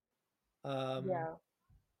 Um, yeah,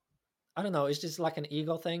 I don't know. It's just like an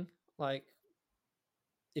ego thing. Like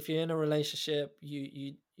if you're in a relationship,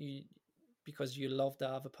 you because you love the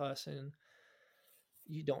other person,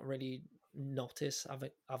 you don't really notice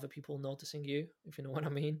other people noticing you, if you know what I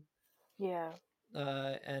mean. yeah,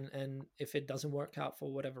 And if it doesn't work out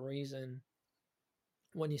for whatever reason,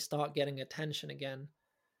 when you start getting attention again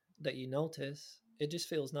that you notice, it just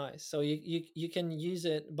feels nice. So you can use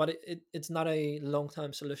it, but it's not a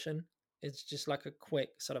long-term solution. It's just like a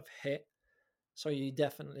quick sort of hit. So you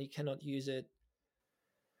definitely cannot use it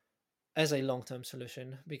as a long-term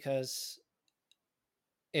solution, because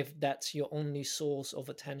if that's your only source of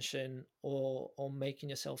attention, or making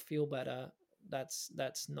yourself feel better, that's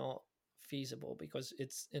not feasible, because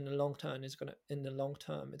it's in the long term it's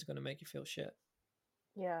gonna make you feel shit,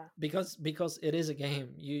 yeah. because it is a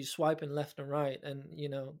game. You swiping left and right, and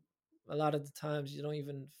a lot of the times you don't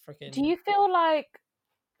even Do freaking. you feel like,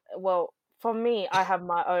 well, for me, I have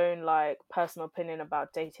my own like personal opinion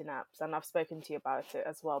about dating apps, and I've spoken to you about it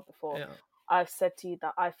as well before. Yeah, I've said to you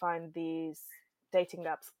that I find these dating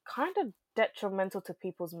apps kind of detrimental to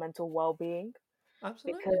people's mental well-being,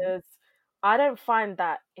 absolutely. because I don't find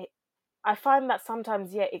that it I find that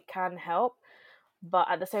sometimes, yeah, it can help, but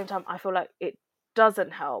at the same time I feel like it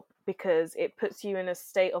doesn't help because it puts you in a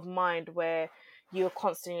state of mind where you're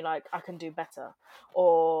constantly like, I can do better,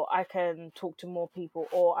 or I can talk to more people,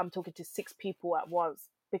 or I'm talking to six people at once.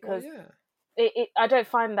 Well, because yeah, I don't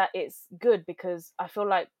find that it's good, because I feel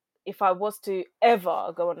like if I was to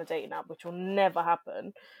ever go on a dating app, which will never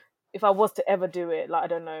happen, if I was to ever do it, like, I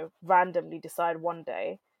don't know, randomly decide one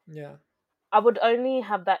day, yeah, I would only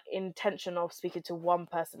have that intention of speaking to one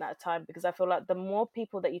person at a time, because I feel like the more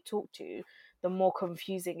people that you talk to, the more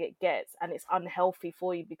confusing it gets, and it's unhealthy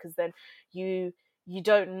for you, because then you you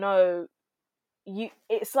don't know,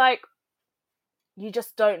 it's like you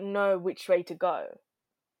just don't know which way to go.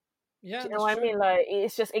 Do yeah. you know That's what I true. mean? Like,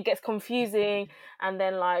 it's just, it gets confusing, and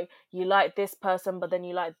then like you like this person, but then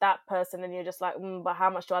you like that person, and you're just like, but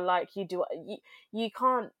how much do I like you? You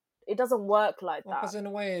can't. It doesn't work like Well, that. because in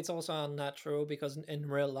a way, it's also unnatural because in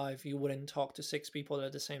real life, you wouldn't talk to six people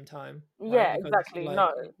at the same time, right? Yeah, Because exactly. like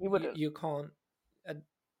No, you wouldn't. uh,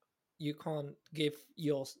 you can't give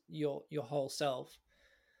your whole self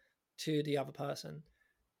to the other person.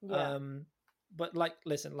 Yeah. Um, but like,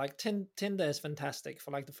 listen, like Tinder is fantastic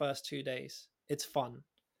for like the first 2 days. It's fun,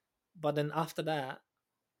 but then after that,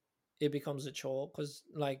 it becomes a chore because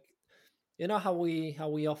like you know how we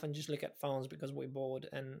often just look at phones because we're bored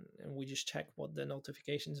and we just check what the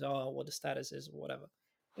notifications are, what the status is, or whatever.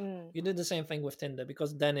 Mm, You did the same thing with Tinder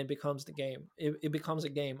because then it becomes the game. It becomes a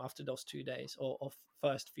game after those 2 days or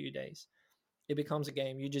first few days. It becomes a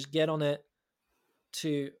game. You just get on it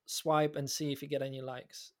to swipe and see if you get any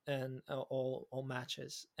likes and or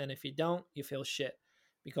matches. And if you don't, you feel shit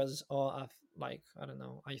because I've like I don't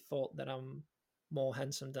know. I thought that I'm more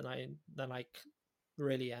handsome than I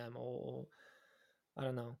really am, or I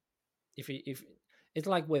don't know. If it's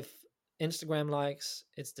like with Instagram likes,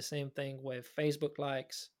 it's the same thing with Facebook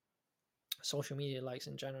likes, social media likes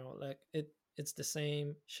in general. Like it's the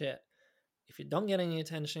same shit. If you don't get any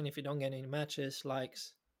attention, if you don't get any matches,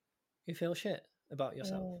 likes, you feel shit about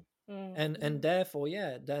yourself. mm, mm, And mm. therefore,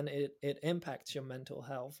 yeah, then it impacts your mental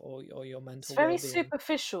health or your It's mental very well-being.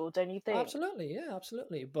 superficial, don't you think? Absolutely, yeah,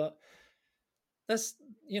 absolutely. But that's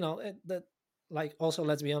that like also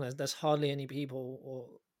let's be honest, there's hardly any people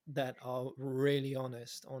or that are really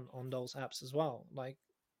honest on those apps as well. Like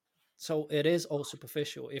so it is all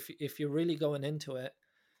superficial. If you're really going into it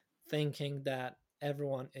thinking that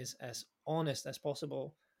everyone is as honest as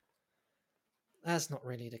possible, that's not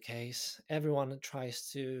really the case. Everyone tries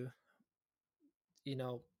to, you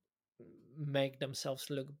know, make themselves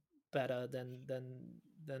look better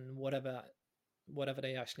than whatever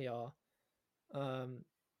they actually are. Um,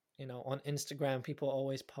 on Instagram, people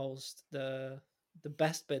always post the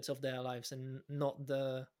best bits of their lives and not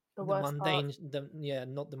The the worst part. mundane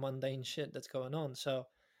not the mundane shit that's going on. So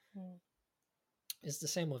Mm. it's the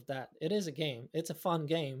same with that. It is a game. It's a fun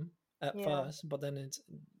game at Yeah. first, but then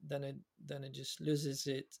it just loses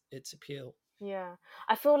its appeal. Yeah.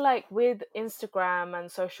 I feel like with Instagram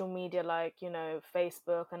and social media, like,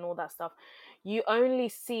 Facebook and all that stuff, you only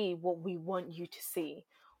see what we want you to see.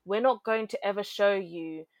 We're not going to ever show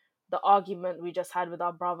you the argument we just had with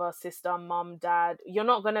our brother, sister, mum, dad. You're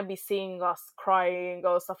not going to be seeing us crying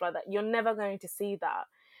or stuff like that. You're never going to see that.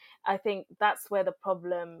 I think that's where the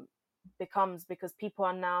problem becomes, because people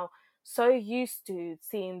are now so used to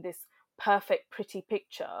seeing this perfect, pretty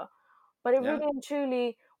picture, but it Yeah, really and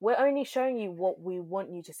truly, we're only showing you what we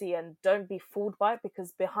want you to see, and don't be fooled by it,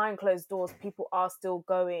 because behind closed doors, people are still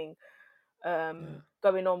yeah,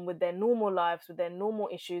 going on with their normal lives, with their normal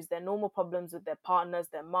issues, their normal problems with their partners,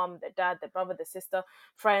 their mum, their dad, their brother, their sister,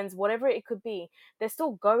 friends, whatever it could be. They're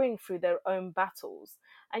still going through their own battles,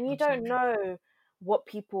 and you don't absolutely. know what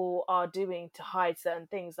people are doing to hide certain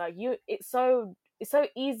things. Like, it's so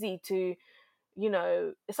easy to,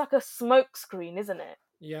 it's like a smoke screen, isn't it?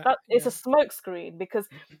 Yeah, That it's a yeah, smoke screen, because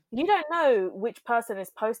you don't know which person is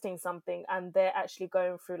posting something and they're actually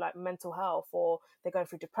going through like mental health, or they're going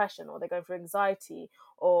through depression, or they're going through anxiety,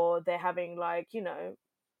 or they're having, like, God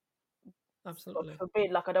absolutely.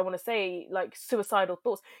 forbid, like, I don't want to say, like, suicidal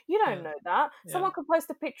thoughts. You don't Yeah, know that. yeah, Someone could post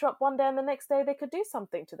a picture up one day and the next day they could do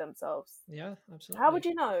something to themselves. yeah, How would absolutely.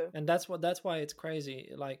 you know? And that's why it's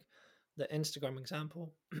crazy. Like the Instagram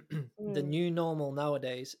example, the Mm, new normal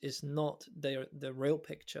nowadays is not the real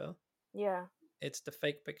picture; yeah, it's the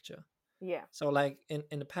fake picture. yeah. So like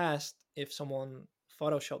in the past, if someone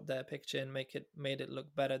photoshopped their picture and made it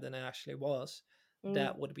look better than it actually was, Mm,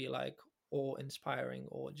 that would be like awe inspiring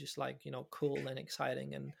or just like cool and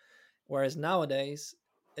exciting. And whereas nowadays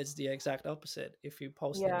it's the exact opposite. If you're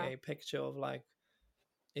posting yeah. a picture of like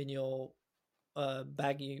in your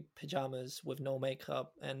baggy pajamas with no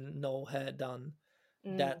makeup and no hair done,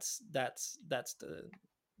 Mm, that's the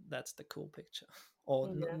cool picture. Or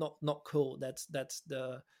yeah. not cool. That's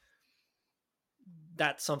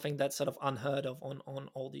something that's sort of unheard of on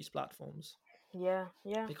all these platforms. Yeah,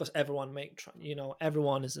 yeah, because everyone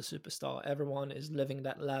everyone is a superstar, everyone is living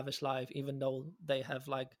that lavish life, even though they have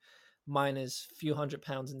like minus few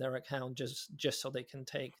 £100 in their account, just so they can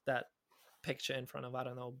take that picture in front of, I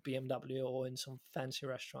don't know, BMW or in some fancy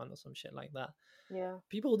restaurant or some shit like that. yeah,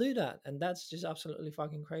 People do that, and that's just absolutely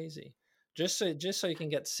fucking crazy. Just so you can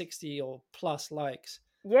get 60 or plus likes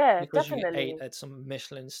yeah, because you ate definitely. at some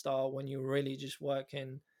Michelin star, when you really just work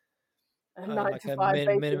in A nine like to a five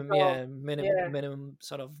basic minimum, job. yeah, minimum Yeah, minimum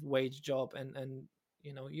sort of wage job, and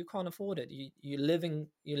you can't afford it. You living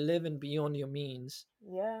beyond your means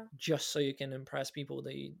yeah, just so you can impress people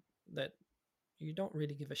that you don't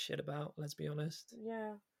really give a shit about. Let's be honest.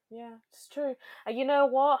 yeah, yeah. It's true. And you know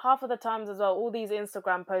what? Half of the times as well, all these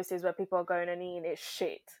Instagram posts where people are going and eating, it's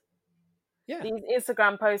shit. Yeah, These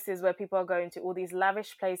Instagram posts where people are going to all these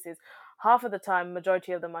lavish places, half of the time,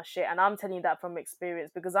 majority of them are shit. And I'm telling you that from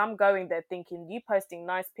experience because I'm going there thinking you posting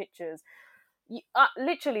nice pictures.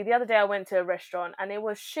 Literally, the other day I went to a restaurant and it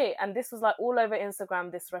was shit. And this was like all over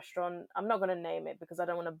Instagram. This restaurant, I'm not going to name it because I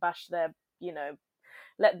don't want to bash their,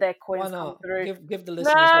 let their why coins come not? through. Give the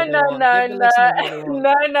listeners No, what they no, want. no, Give the no, listeners what they want.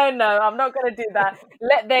 no, no, no. I'm not going to do that.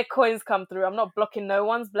 Let their coins come through. I'm not blocking no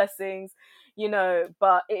one's blessings,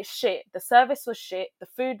 but it's shit. The service was shit. The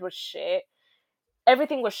food was shit.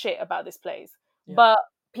 Everything was shit about this place. Yeah, But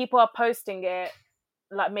people are posting it,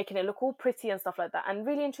 like making it look all pretty and stuff like that. And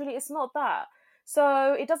really and truly, it's not that.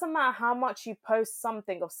 So it doesn't matter how much you post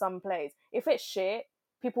something of some place. If it's shit,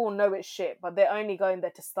 people will know it's shit, but they're only going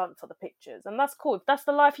there to stunt for the pictures. And that's cool. If that's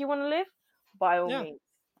the life you want to live, by all yeah. means.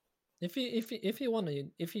 If you want to,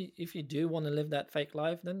 if you do want to live that fake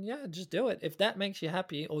life, then yeah, just do it. If that makes you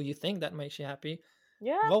happy, or you think that makes you happy,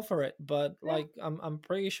 Yeah, go for it. But yeah. like, I'm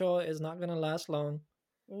pretty sure it's not gonna last long.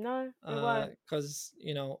 No, it won't. Because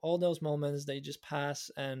all those moments, they just pass,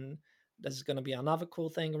 and there's gonna be another cool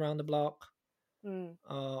thing around the block, Mm.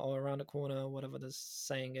 or around the corner, whatever the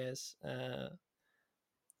saying is.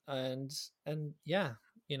 And yeah,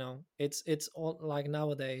 it's all like,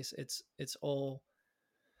 nowadays it's all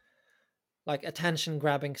like attention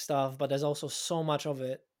grabbing stuff, but there's also so much of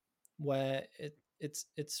it where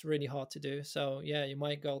it's really hard to do. So yeah, you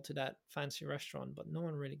might go to that fancy restaurant, but no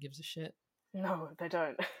one really gives a shit. No, they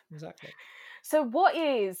don't. Exactly. So, what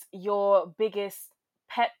is your biggest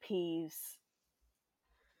pet peeves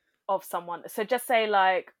of someone? So, just say,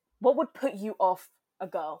 like, what would put you off a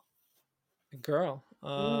girl? A girl,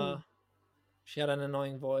 Mm. she had an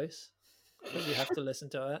annoying voice because you have to listen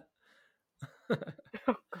to it.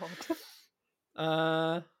 Oh, God.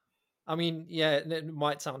 uh I mean, yeah, it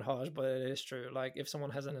might sound harsh, but it is true. Like, if someone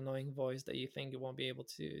has an annoying voice that you think you won't be able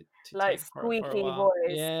to Like, take for a squeaky while,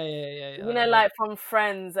 voice. yeah, yeah, yeah, You yeah. know, Like, like from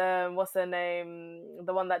Friends, what's her name?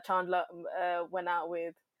 The one that Chandler went out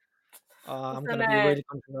with. What's I'm her gonna be name? really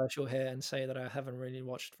controversial here and say that I haven't really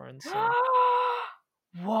watched Friends. So,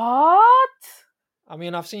 What? I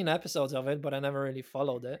mean, I've seen episodes of it, but I never really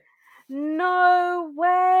followed it. No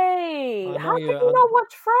way. I How know can you. you I, not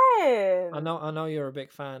watch I Friends? know. I know you're a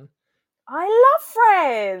big fan. I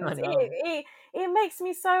love I Friends. know. It makes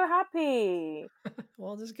me so happy.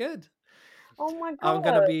 Well, that's good. Oh my I'm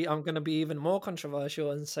gonna god. be. I'm gonna be even more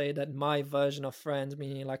controversial and say that my version of Friends,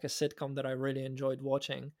 meaning like a sitcom that I really enjoyed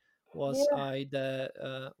watching,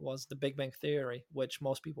 Yeah. was the Big Bang Theory, which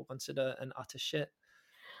most people consider an utter shit.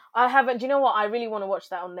 I haven't. Do you know what? I really want to watch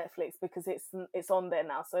that on Netflix because it's on there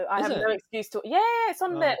now. So I Is have no it? excuse to. Yeah, yeah, it's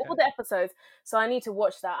on Oh, there, all okay. the episodes. So I need to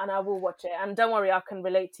watch that, and I will watch it. And don't worry, I can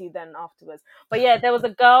relate to you then afterwards. But yeah, there was a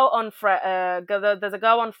girl on there's a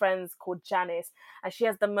girl on Friends called Janice, and she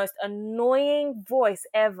has the most annoying voice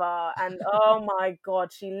ever. And oh my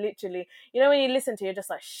god, she literally, when you listen to her, you're just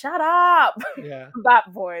like, shut up, Yeah.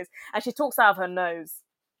 that voice. And she talks out of her nose.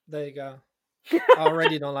 There you go. I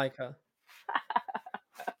already don't like her.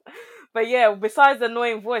 But yeah, besides the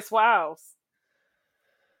annoying voice, what else?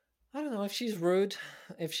 I don't know if she's rude,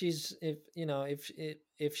 if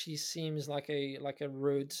if she seems like a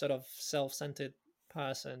rude sort of self-centered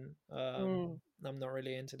person. Mm, I'm not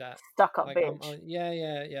really into that. stuck up Like, bitch. yeah,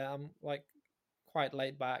 yeah, yeah. I'm like quite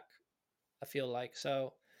laid back. I feel like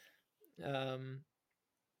so. Um,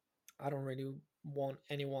 I don't really want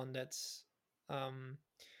anyone um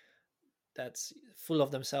that's full of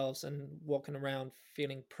themselves and walking around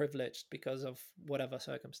feeling privileged because of whatever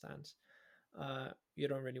circumstance. You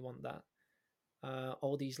don't really want that.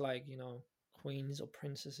 All these, like, queens or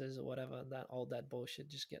princesses or whatever, that all that bullshit,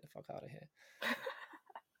 just get the fuck out of here.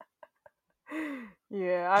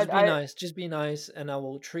 Yeah, Just be nice, and I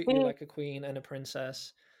will treat you we like a queen and a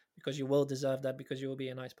princess, because you will deserve that, because you will be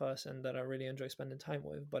a nice person that I really enjoy spending time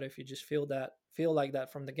with. But if you just feel like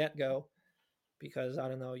that from the get-go, because I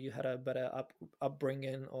don't know, you had a better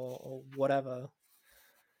upbringing or whatever,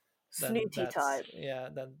 then Snooty type.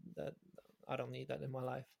 that I don't need that in my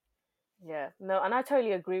life. Yeah, no, and I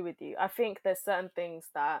totally agree with you. I think there's certain things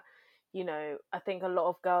that, I think a lot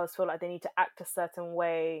of girls feel like they need to act a certain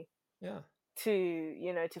way Yeah, to,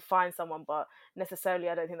 to find someone, but necessarily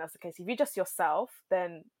I don't think that's the case. If you're just yourself,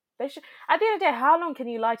 then they should, at the end of the day, how long can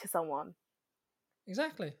you lie to someone?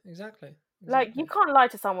 exactly. Like, you can't lie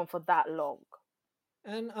to someone for that long.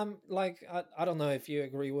 And I'm like, I don't know if you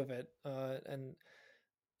agree with it. And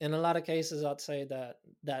in a lot of cases, I'd say that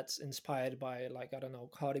that's inspired by, like, I don't know,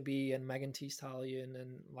 Cardi B and Megan Thee Stallion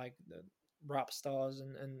and like the rap stars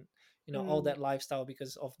and all Mm, that lifestyle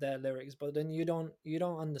because of their lyrics. But then you don't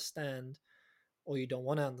understand, or you don't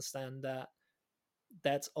want to understand that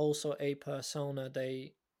that's also a persona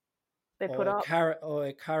they they put or up.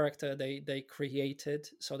 a character they created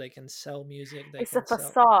so they can sell music, they It's a can sell.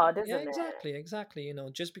 facade, Yeah, isn't it? exactly.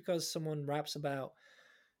 Just because someone raps about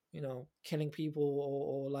killing people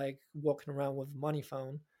or like walking around with a money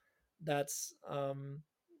phone, that's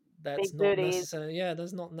Big not booties. necessarily, yeah,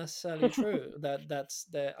 that's not necessarily true. That's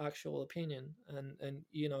their actual opinion. And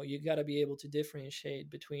you got to be able to differentiate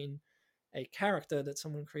between a character that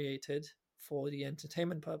someone created for the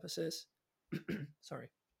entertainment purposes sorry,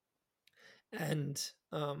 and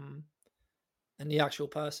the actual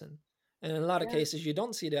person. And in a lot of Yeah, cases you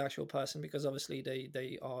don't see the actual person because obviously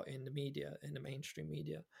they are in the media, in the mainstream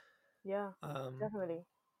media. yeah, um definitely.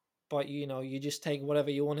 but you just take whatever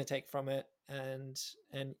you want to take from it, and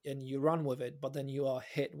you run with it. But then you are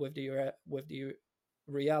hit with the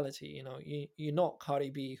reality. You're not Cardi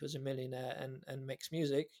B, who's a millionaire and makes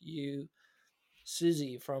music. You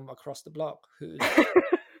Susie from across the block, who's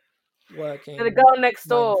The working girl next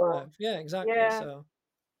 9 to door. 5. Yeah, exactly. Yeah, So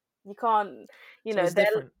you can't, it's their,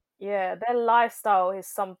 different. yeah, their lifestyle is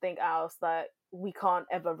something else that we can't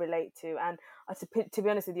ever relate to. And to be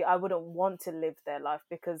honest with you, I wouldn't want to live their life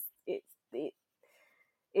because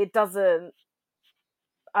it doesn't,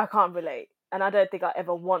 I can't relate. And I don't think I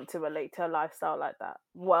ever want to relate to a lifestyle like that.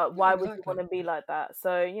 Yeah, Why would you want exactly. to be like that?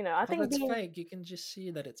 So, I Because think it's being, fake. You can just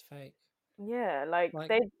see that it's fake. yeah, like Like,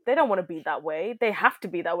 they don't want to be that way. They have to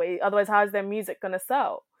be that way. Otherwise, how is their music going to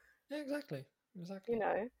sell? yeah, exactly. You Exactly.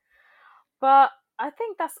 know? But I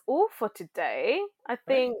think that's all for today. I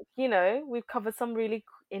Right? think, we've covered some really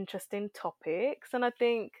interesting topics. And I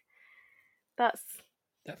think that's,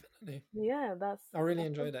 Definitely. yeah, I really that's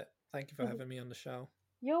enjoyed it. Thank you for having me on the show.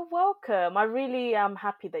 You're welcome. I really am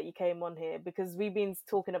happy that you came on here because we've been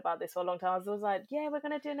talking about this for a long time. I was like, yeah, we're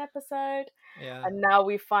going to do an episode. Yeah. And now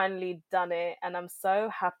we've finally done it. And I'm so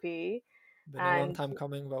happy. Been a long And time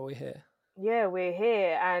coming, but we're here. yeah, we're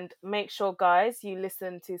here. And make sure, guys, you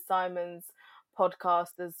listen to Simon's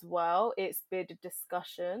podcast as well. It's Bearded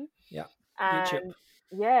Discussion. Yeah. YouTube. And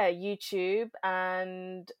yeah, YouTube.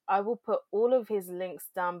 And I will put all of his links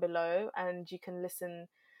down below and you can listen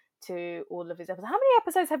to all of his episodes. How many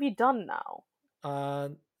episodes have you done now? Uh,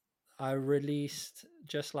 I released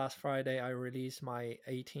just last Friday. I released my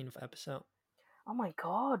 18th episode. Oh my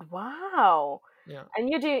god, wow. Yeah. And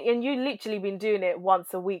you literally been doing it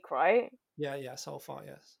once a week, right? Yeah. So far,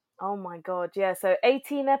 yes. Oh my god, yeah. So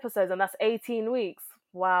 18 episodes and that's 18 weeks.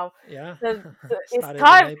 Wow. Yeah. So it's Started in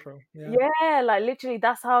time. April. Yeah. Yeah, like literally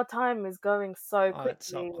that's how time is going so Oh, it's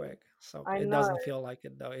so quickly. quick. So I it know. doesn't feel like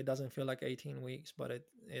it though. It doesn't feel like 18 weeks, but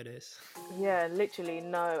it is. Yeah, literally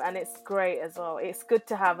no. And it's great as well. It's good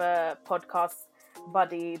to have a podcast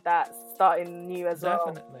buddy that's starting new as well.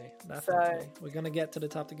 Definitely. So Definitely. We're gonna get to the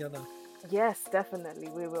top together. yes, definitely,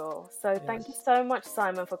 we will. So thank you Yes. so much,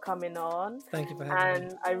 Simon, for coming on. Thank you for having me.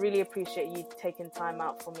 And I really appreciate you taking time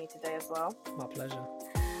out for me today as well. My pleasure.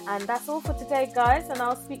 And that's all for today, guys. And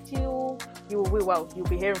I'll speak to you. You'll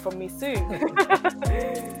be hearing from me soon.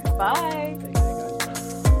 Bye.